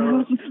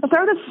finger.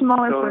 Start with a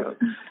smaller fruit.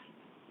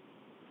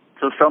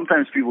 So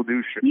sometimes people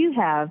do shit. You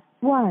have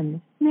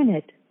 1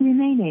 minute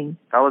remaining.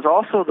 I was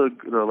also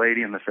the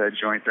lady in the Fed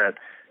joint that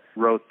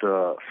wrote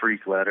the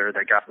freak letter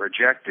that got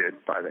rejected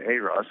by the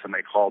ARUS, and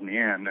they called me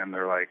in, and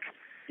they're like,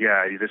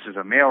 yeah, this is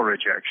a mail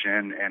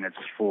rejection, and it's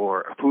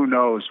for who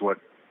knows what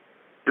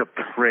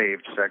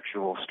depraved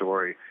sexual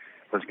story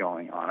was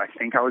going on. I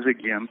think I was a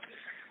gimp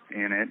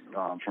in it,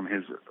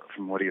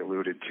 from what he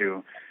alluded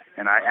to.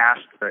 And I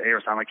asked the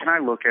ARUS, I'm like, can I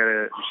look at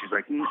it? And she's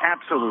like,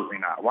 absolutely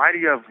not. Why do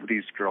you have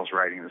these girls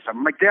writing this?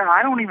 I'm like, yeah,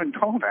 I don't even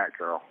know that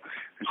girl.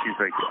 And she's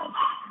like, yeah.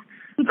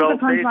 So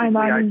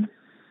basically,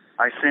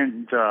 I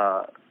sent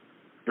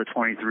the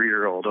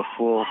 23-year-old a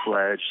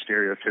full-fledged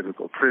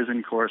stereotypical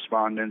prison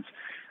correspondence,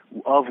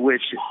 of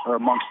which,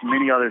 amongst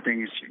many other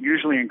things,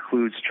 usually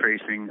includes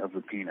tracing of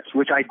the penis,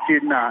 which I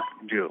did not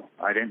do.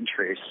 I didn't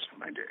trace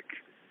my dick.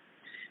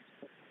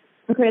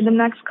 Okay, the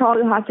next call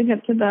you'll have to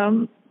get to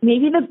them.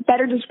 Maybe the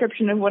better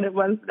description of what it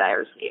was that I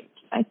received,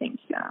 I think.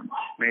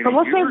 Maybe but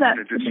we'll you save were that.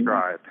 going to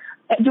describe.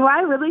 Do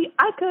I really?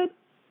 I could.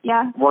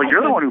 Yeah. Well,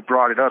 you're the one who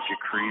brought it up, you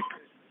creep.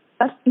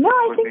 No,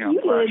 I think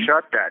you did.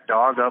 Shut that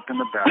dog up in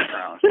the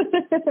background.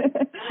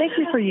 Thank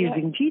you for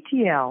using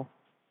GTL.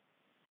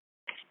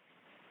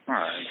 All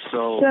right,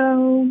 so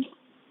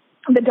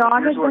the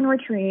dog has been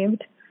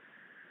retrieved.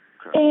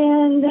 Okay.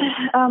 And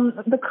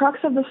the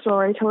crux of the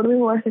story, totally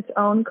worth its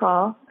own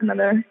call,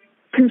 another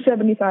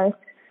 $275,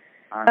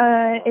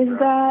 is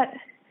that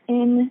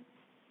in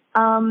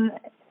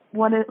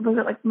was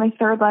it like my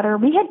third letter?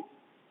 We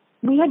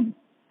had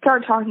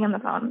started talking on the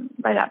phone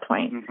by that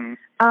point.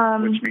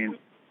 Mm-hmm. Which means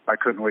I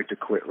couldn't wait to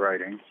quit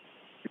writing.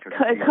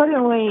 I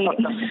couldn't wait.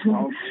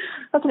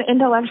 That's an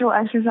intellectual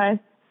exercise.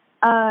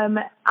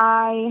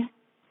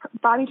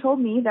 Bobby told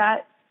me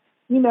that,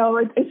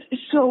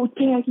 it's so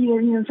tacky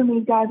that, some of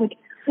these guys, like,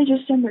 they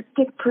just send their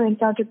dick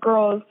prints out to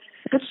girls.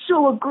 It's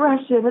so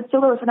aggressive. It's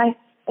so gross. And as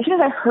soon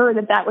as I heard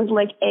that was,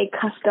 like, a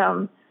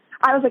custom,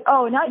 I was like,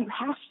 oh, now you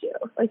have to.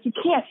 Like, you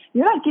can't.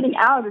 You're not getting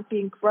out of it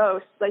being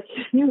gross. Like,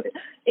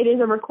 it is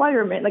a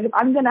requirement. Like, if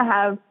I'm going to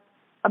have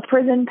a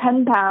prison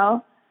pen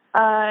pal,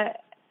 I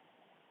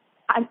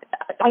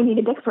need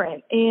a dick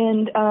print.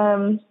 And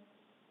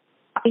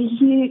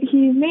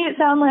he made it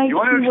sound like you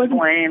want to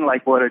explain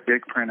like what a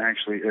dick print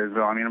actually is,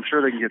 though. I mean, I'm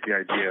sure they can get the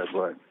idea,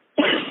 but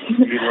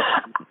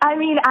I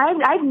mean,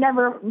 I've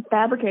never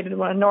fabricated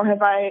one, nor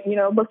have I,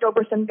 looked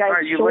over some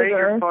guy's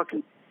shoulder.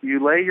 You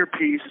lay your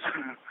piece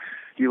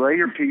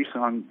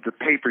on the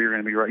paper you're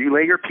going to be writing. You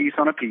lay your piece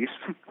on a piece.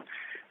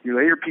 You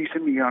lay your piece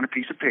of meat on a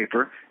piece of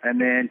paper, and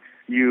then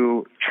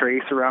you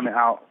trace around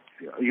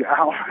you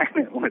outline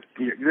it with.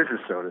 This is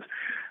sodas.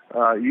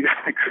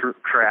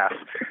 Craft.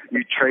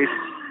 You trace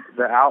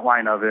the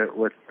outline of it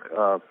with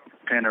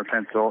pen or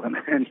pencil, and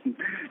then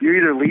you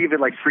either leave it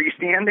like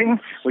freestanding,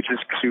 which is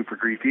super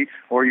creepy,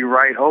 or you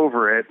write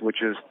over it,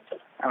 which is,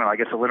 I don't know, I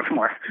guess a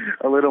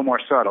little more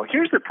subtle.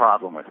 Here's the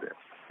problem with it.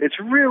 It's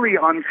really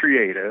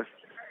uncreative.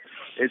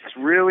 It's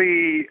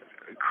really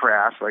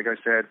crass, like I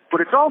said,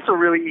 but it's also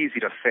really easy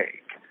to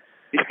fake.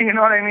 You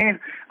know what I mean?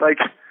 Like,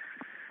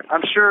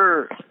 I'm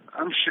sure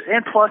I'm sure,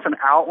 and plus an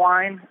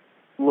outline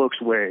looks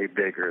way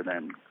bigger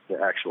than the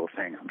actual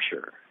thing, I'm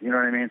sure. You know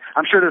what I mean?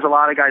 I'm sure there's a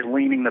lot of guys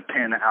leaning the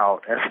pin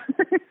out,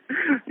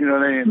 you know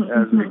what I mean,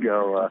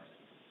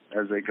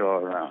 as they go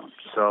around.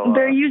 So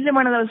they're using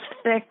one of those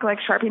thick, like,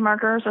 Sharpie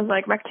markers as,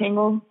 like,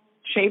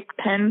 rectangle-shaped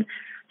pen.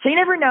 So you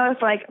never know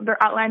if, like,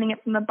 they're outlining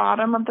it from the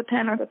bottom of the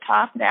pen or the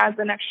top. It adds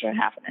an extra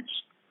half an inch,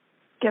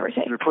 give or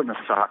take. They're putting a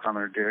sock on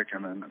their dick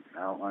and then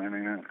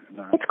outlining it.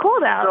 It's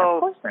cold out. So, of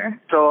course there.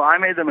 So I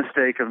made the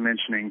mistake of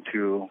mentioning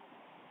to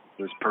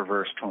this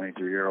perverse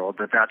 23-year-old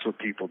that that's what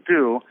people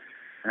do.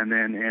 And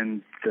then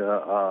in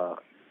the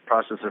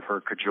process of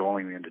her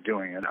cajoling me into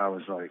doing it, I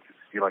was like,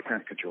 you like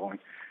that, cajoling?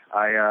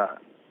 I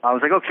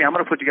was like, okay, I'm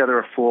going to put together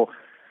a full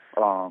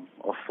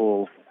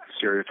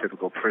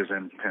stereotypical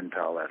prison pen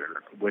pal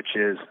letter, which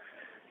is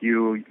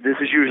this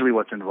is usually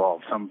what's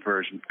involved, some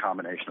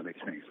combination of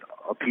these things.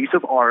 A piece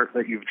of art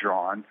that you've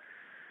drawn,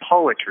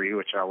 poetry,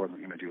 which I wasn't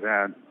going to do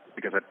that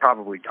because I'd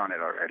probably done it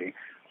already.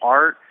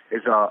 Art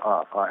is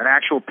an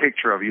actual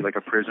picture of you, like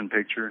a prison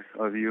picture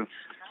of you,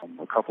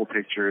 a couple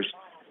pictures,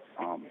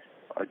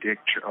 a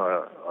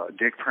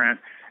dick print,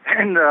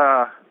 and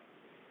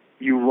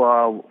you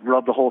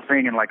rub the whole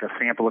thing in like a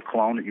sample of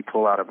cologne that you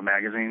pull out of a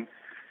magazine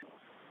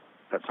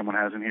that someone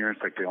has in here.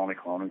 It's like the only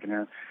cologne we can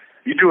have.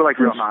 You do it like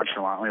real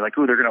nonchalantly, like,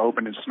 ooh, they're going to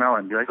open and smell it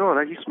and be like, oh,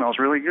 he smells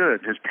really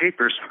good. His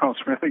paper smells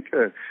really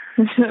good.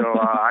 So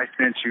I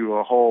sent you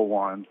a whole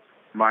one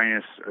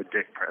minus a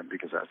dick print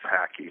because that's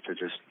hacky to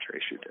just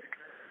trace your dick.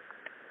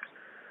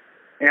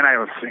 And I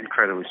have an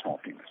incredibly small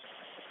penis.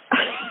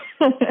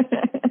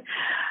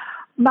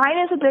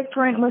 Minus a dick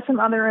print with some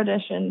other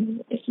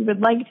additions, if you would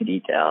like to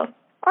detail.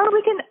 Or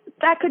we can,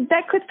 that could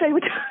say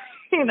what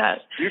you know.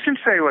 You can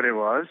say what it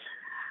was.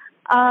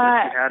 You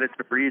had it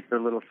to read the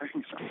little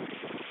things.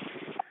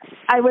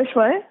 I wish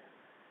what?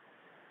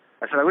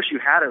 I said, I wish you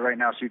had it right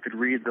now so you could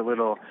read the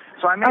little.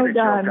 So I made a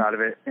joke out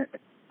of it,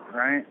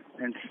 right?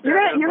 You're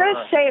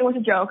gonna say it was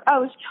a joke.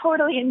 Oh, it's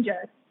totally in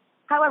jest.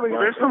 However,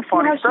 there's some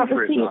funny stuff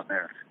written on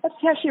there. Let's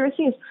see how she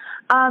receives.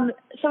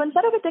 So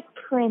instead of a dick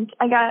print,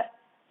 I got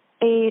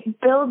a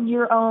build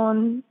your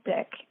own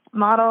dick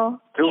model.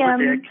 Build a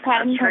dick.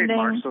 Patent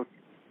pending. So,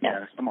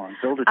 yeah, come on,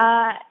 build a dick.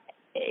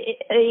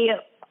 A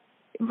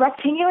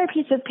rectangular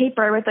piece of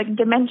paper with like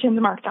dimensions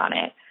marked on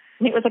it.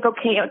 And it was like,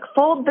 okay, like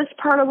fold this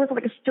part over with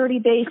like a sturdy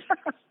base,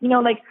 you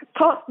know, like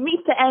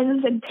meet the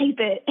ends and tape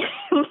it.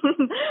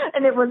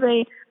 And it was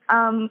a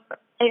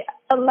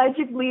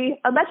allegedly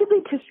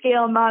to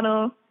scale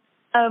model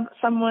of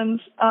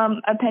someone's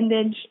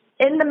appendage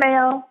in the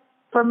mail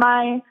for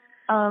my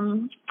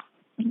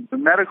the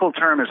medical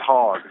term is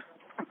hog.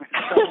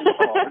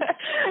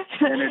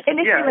 And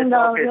it's,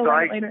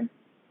 later.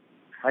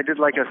 I did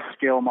like a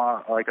scale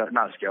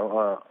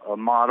a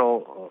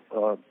model,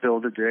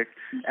 Build a Dick.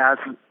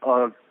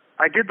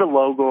 I did the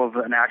logo of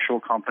an actual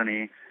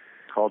company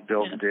called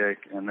Build a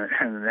Dick, and it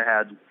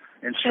had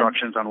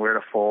instructions on where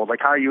to fold, like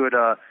how you would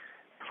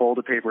fold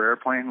a paper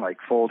airplane, like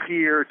fold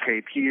here,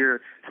 tape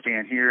here,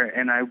 stand here,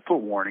 and I put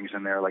warnings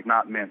in there, like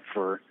not meant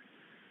for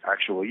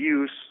actual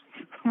use.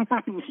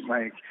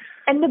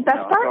 And the best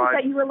part is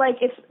that you were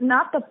like, it's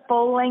not the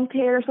full length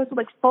here. You're supposed to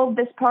like fold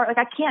this part. Like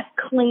I can't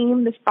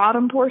claim this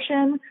bottom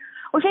portion,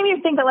 which made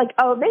me think that like,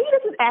 oh, maybe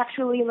this is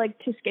actually like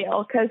to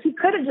scale because he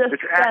could have just the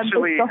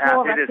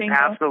whole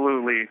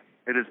rectangle.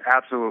 It is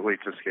absolutely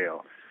to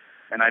scale,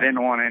 and I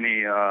didn't want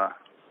any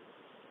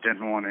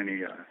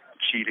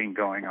cheating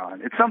going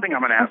on. It's something I'm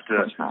going to have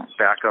to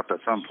back up at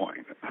some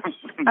point.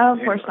 Oh, of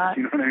course not.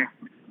 You know what I mean?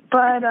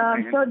 But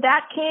so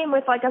that came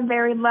with like a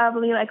very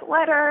lovely like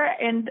letter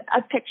and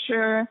a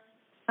picture,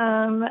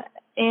 and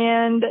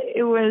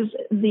it was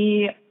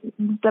the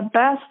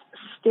best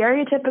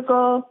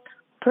stereotypical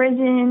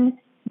prison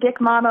dick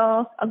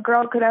model a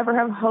girl could ever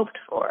have hoped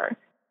for.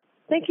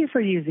 Thank you for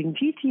using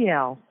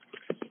GTL.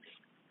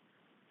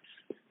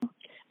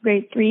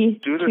 Great,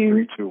 3, Do the 2,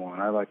 3, 2, 1.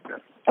 I like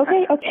that.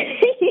 Okay,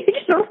 you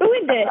just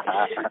ruined it.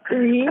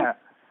 3,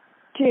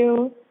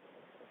 2.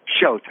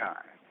 Showtime.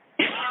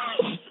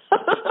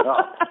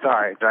 Oh,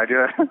 sorry. Did I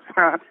do it?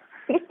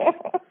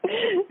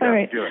 All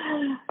right. Do it.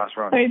 That's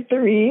wrong. All right,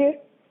 3,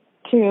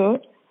 2.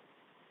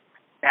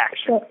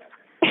 Action.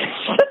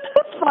 Shut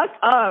the fuck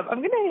up. I'm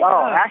going to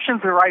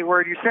action's the right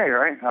word you say,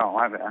 right? Oh,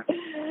 my bad.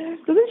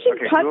 Doesn't she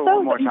cut do it those?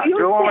 one more time. Do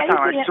it one more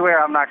time. I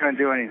swear I'm not going to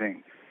do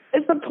anything.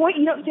 It's the point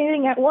you don't say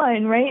anything at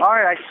one, right? All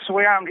right, I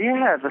swear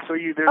there's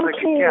like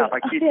a gap. I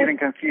keep getting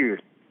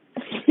confused.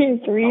 3.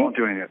 I won't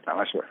do anything this time,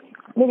 I swear.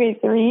 Maybe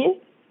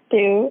 3,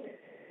 2.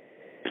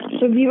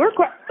 So viewer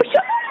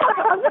question.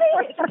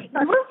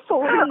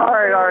 All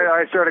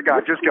right. Swear to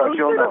God, just go.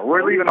 She'll know.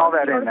 We're leaving all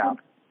that in now.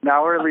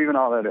 Now we're leaving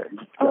all that in.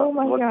 Oh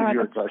my God. What's the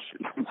viewer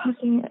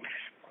question?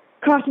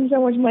 Costing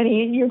so much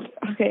money.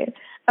 Okay.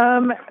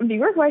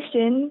 Viewer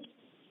question.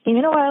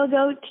 Even a while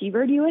ago,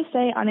 T-Bird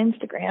USA on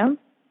Instagram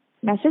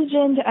messaged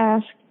in to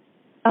ask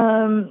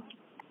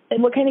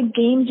what kind of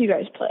games you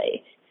guys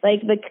play.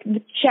 Like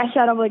the chess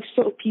out of like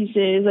soap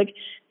pieces, like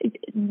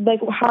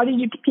how did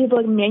you people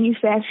like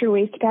manufacture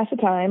ways to pass the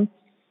time?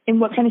 and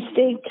what kind of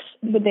stakes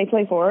would they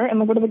play for, and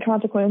like what are the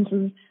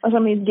consequences of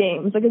some of these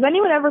games? Like, has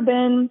anyone ever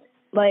been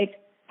like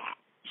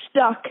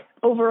stuck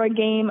over a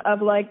game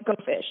of like Go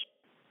Fish?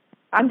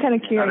 I'm kind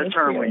of curious. Not a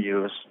term we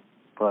use,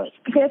 but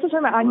okay, that's a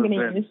term I'm going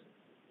to use.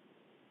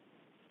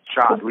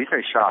 Shot. We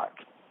say shot.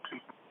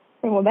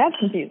 Well, that's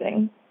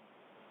confusing.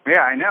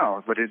 Yeah, I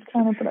know, but it's.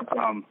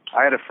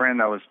 I had a friend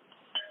that was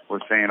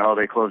saying, oh,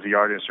 they closed the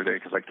yard yesterday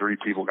because like 3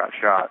 people got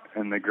shot,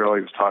 and the girl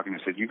he was talking to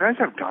said, "You guys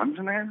have guns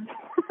in there?"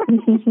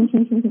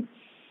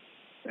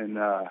 And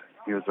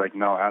he was like,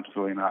 "No,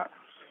 absolutely not."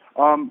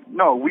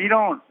 No, we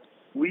don't.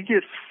 We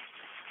get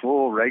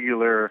full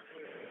regular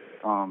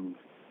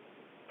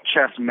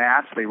chess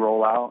mats. They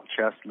roll out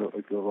chess, the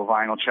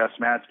vinyl chess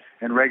mats,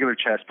 and regular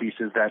chess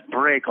pieces that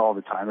break all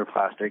the time. They're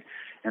plastic,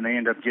 and they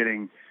end up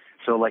getting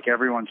so like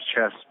everyone's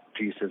chess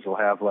pieces will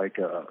have like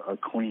a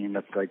queen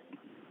that's like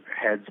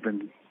head's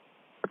been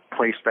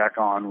placed back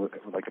on with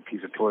like a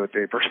piece of toilet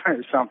paper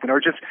or something, or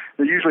just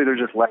usually they're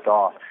just left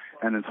off,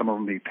 and then some of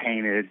them be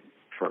painted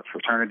for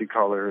fraternity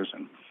colors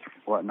and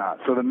whatnot.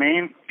 So the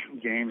main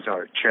games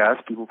are chess.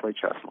 People play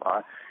chess a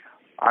lot.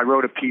 I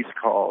wrote a piece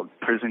called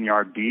Prison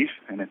Yard Beef,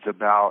 and it's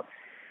about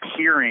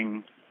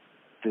hearing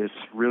this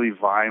really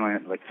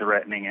violent, like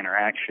threatening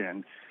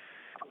interaction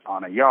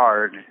on a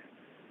yard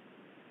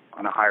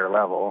on a higher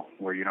level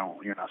where you're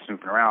not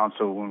snooping around.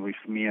 So when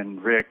me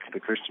and Rick, the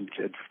Christian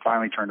kid,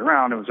 finally turned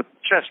around, it was a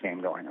chess game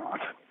going on,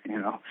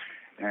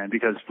 and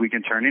because we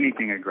can turn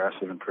anything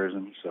aggressive in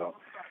prison, so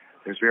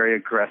there's very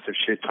aggressive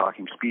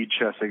shit-talking speed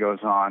chess that goes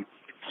on.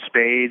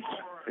 Spades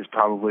is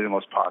probably the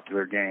most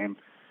popular game,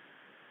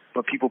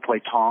 but people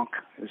play Tonk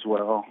as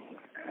well,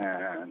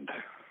 and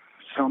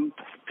some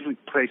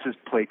places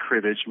play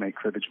cribbage, make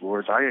cribbage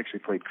boards. I actually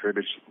played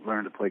cribbage,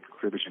 learned to play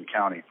cribbage in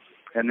county.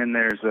 And then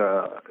there's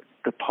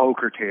the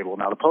poker table.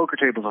 Now, the poker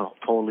table is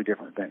a totally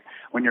different thing.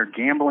 When you're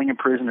gambling in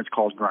prison, it's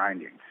called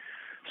grinding.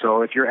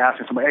 So if you're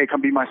asking somebody, hey,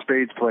 come be my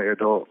spades player,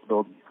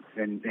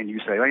 and you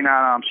say, hey,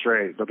 nah, I'm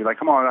straight. They'll be like,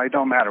 come on, it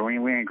don't matter. We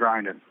ain't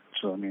grinding.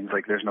 So it means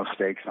like there's no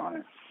stakes on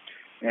it.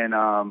 And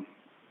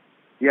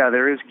yeah,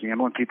 there is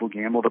gambling. People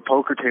gamble. The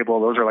poker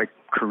table, those are like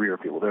career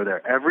people. They're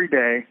there every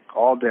day,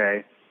 all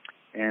day.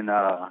 And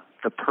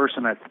the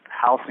person that's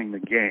housing the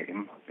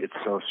game, it's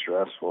so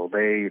stressful.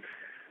 They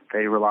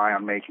rely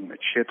on making the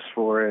chips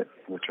for it,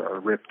 which are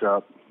ripped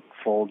up,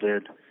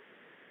 folded,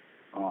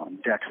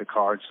 decks of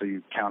cards, so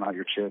you count out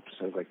your chips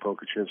as like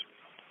poker chips.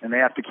 And they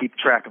have to keep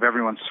track of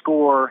everyone's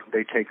score.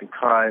 They take a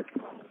cut.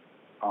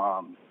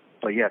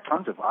 But yeah,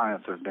 tons of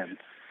violence has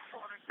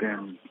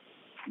been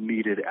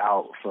meted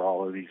out for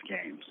all of these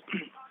games.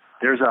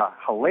 There's a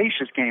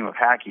hellacious game of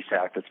hacky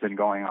sack that's been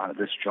going on at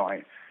this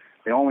joint,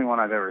 the only one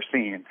I've ever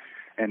seen,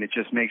 and it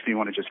just makes me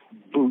want to just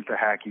boot the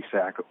hacky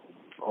sack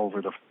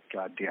over the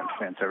goddamn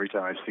fence every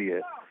time I see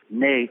it.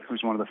 Nate,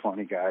 who's one of the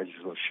funny guys, he's a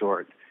little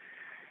short.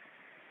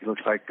 He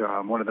looks like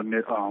one of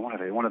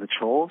the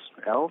trolls?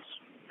 Elves?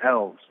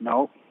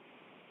 No.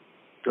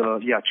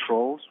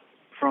 Trolls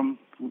from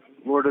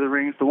Lord of the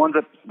Rings, the ones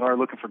that are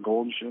looking for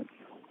gold and shit.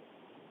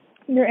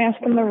 You're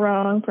asking the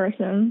wrong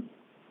person.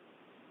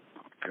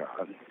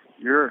 God,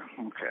 you're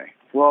okay.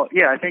 Well,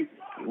 yeah, I think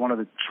one of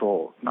the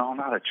trolls. No,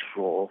 not a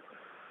troll.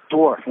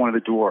 Dwarf, one of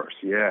the dwarfs,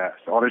 yes.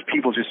 Oh, there's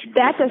people just...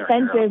 That's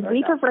offensive.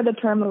 We prefer the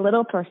term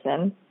little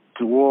person.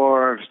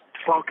 Dwarves.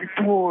 Fucking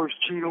dwarves,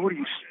 Gino. What are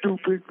you,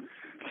 stupid?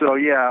 So,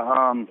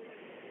 yeah,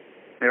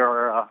 there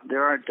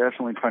are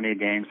definitely plenty of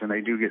games, and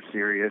they do get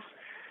serious.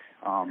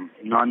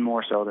 None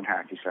more so than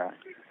hacky sack.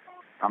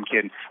 I'm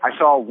kidding. I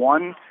saw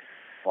one,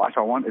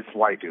 it's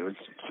white dudes.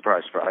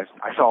 Surprise, surprise.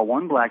 I saw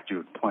one black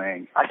dude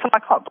playing. I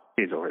caught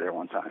Blaze over there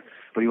one time,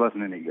 but he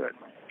wasn't any good,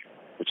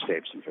 which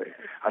saved some face.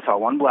 I saw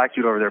one black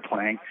dude over there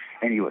playing,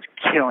 and he was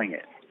killing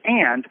it.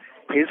 And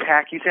his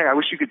hacky sack, I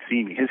wish you could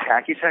see me. His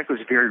hacky sack was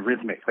very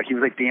rhythmic. Like he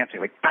was like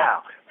dancing, like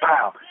bow,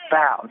 bow,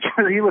 bow.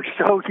 He looked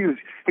so cute.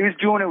 He was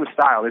doing it with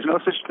style. There's no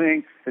such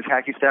thing as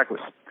hacky sack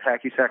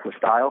with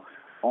style,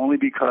 only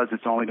because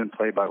it's only been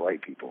played by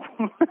white people.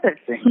 I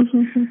think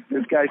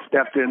this guy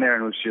stepped in there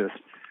and was just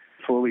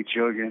fully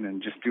jugging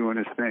and just doing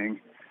his thing.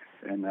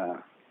 And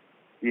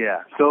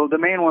yeah, so the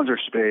main ones are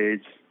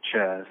spades,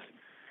 chess,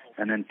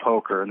 and then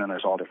poker, and then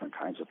there's all different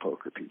kinds of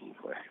poker people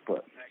play.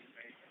 But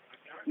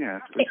yeah.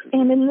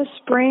 And in the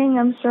spring,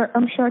 I'm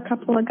sure a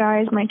couple of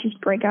guys might just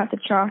break out the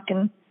chalk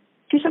and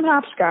do some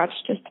hopscotch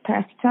just to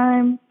pass the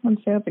time once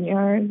they open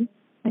yard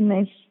and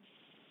nice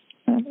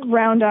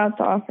round out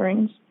the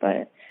offerings.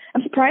 But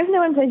I'm surprised no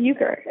one plays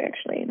euchre.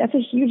 Actually, that's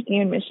a huge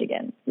game in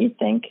Michigan. You'd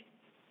think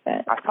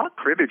that. I thought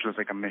cribbage was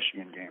like a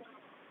Michigan game.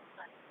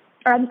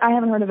 I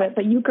haven't heard of it,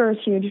 but euchre is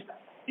huge.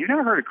 You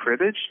never heard of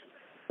cribbage?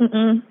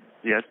 Mm-mm.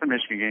 Yeah, it's the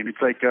Michigan game. It's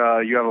like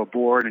you have a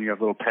board and you have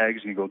little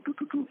pegs and you go doo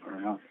doo doo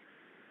around.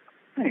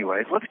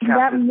 Anyways, let's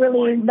cap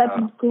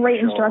that's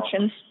great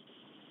instructions.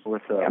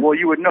 Well,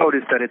 you would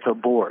notice that it's a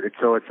board.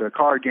 It's a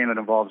card game that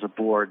involves a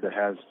board that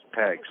has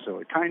pegs. So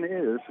it kind of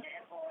is.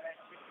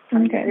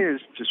 It is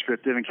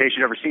descriptive. In case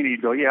you've never seen it,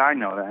 you'd go, yeah, I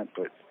know that,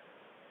 but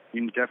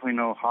you definitely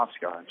know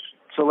hopscotch.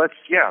 So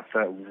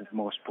the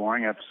most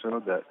boring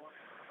episode that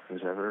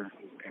has ever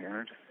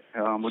aired.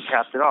 We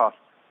capped it off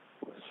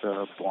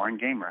with boring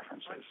game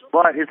references.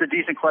 But it's a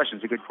decent question.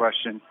 It's a good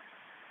question.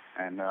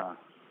 And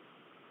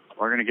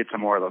we're going to get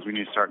some more of those. We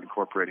need to start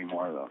incorporating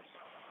more of those.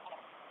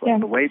 But Yeah.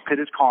 the Wade Pit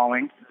is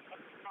calling.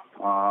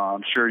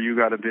 I'm sure you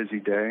got a busy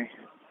day.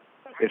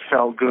 It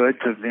felt good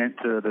to vent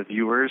to the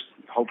viewers.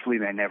 Hopefully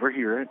they never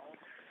hear it,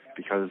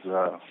 because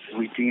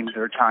we deemed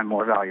their time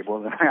more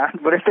valuable than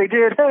that. But if they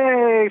did,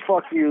 hey,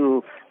 fuck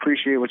you.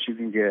 Appreciate what you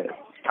can get.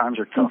 Times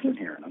are tough in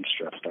here, and I'm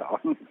stressed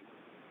out.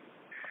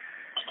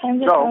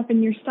 Times are tough,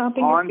 and you're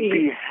stomping your feet.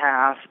 On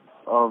behalf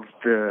of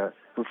the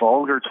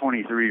vulgar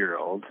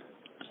 23-year-old,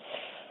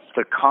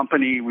 the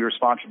company we were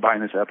sponsored by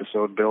in this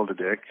episode,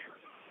 Build-A-Dick,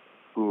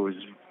 who is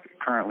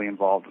currently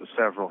involved with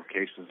several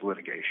cases of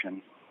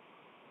litigation.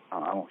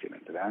 I won't get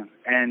into that.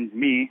 And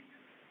me,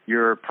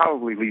 your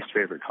probably least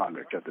favorite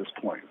convict at this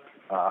point,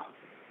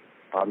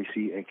 Bobby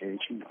C, a.k.a.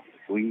 Chino.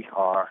 We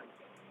are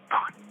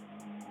gone.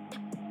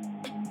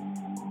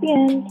 The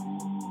end.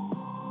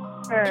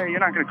 Hey, you're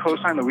not going to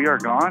co-sign the We Are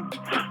Gone?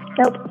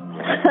 Nope.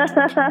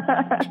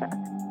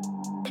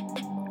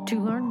 To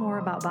learn more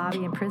about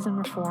Bobby and prison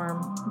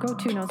reform, go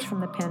to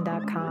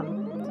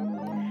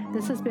notesfromthepen.com.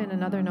 This has been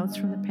another Notes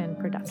from the Pen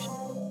production.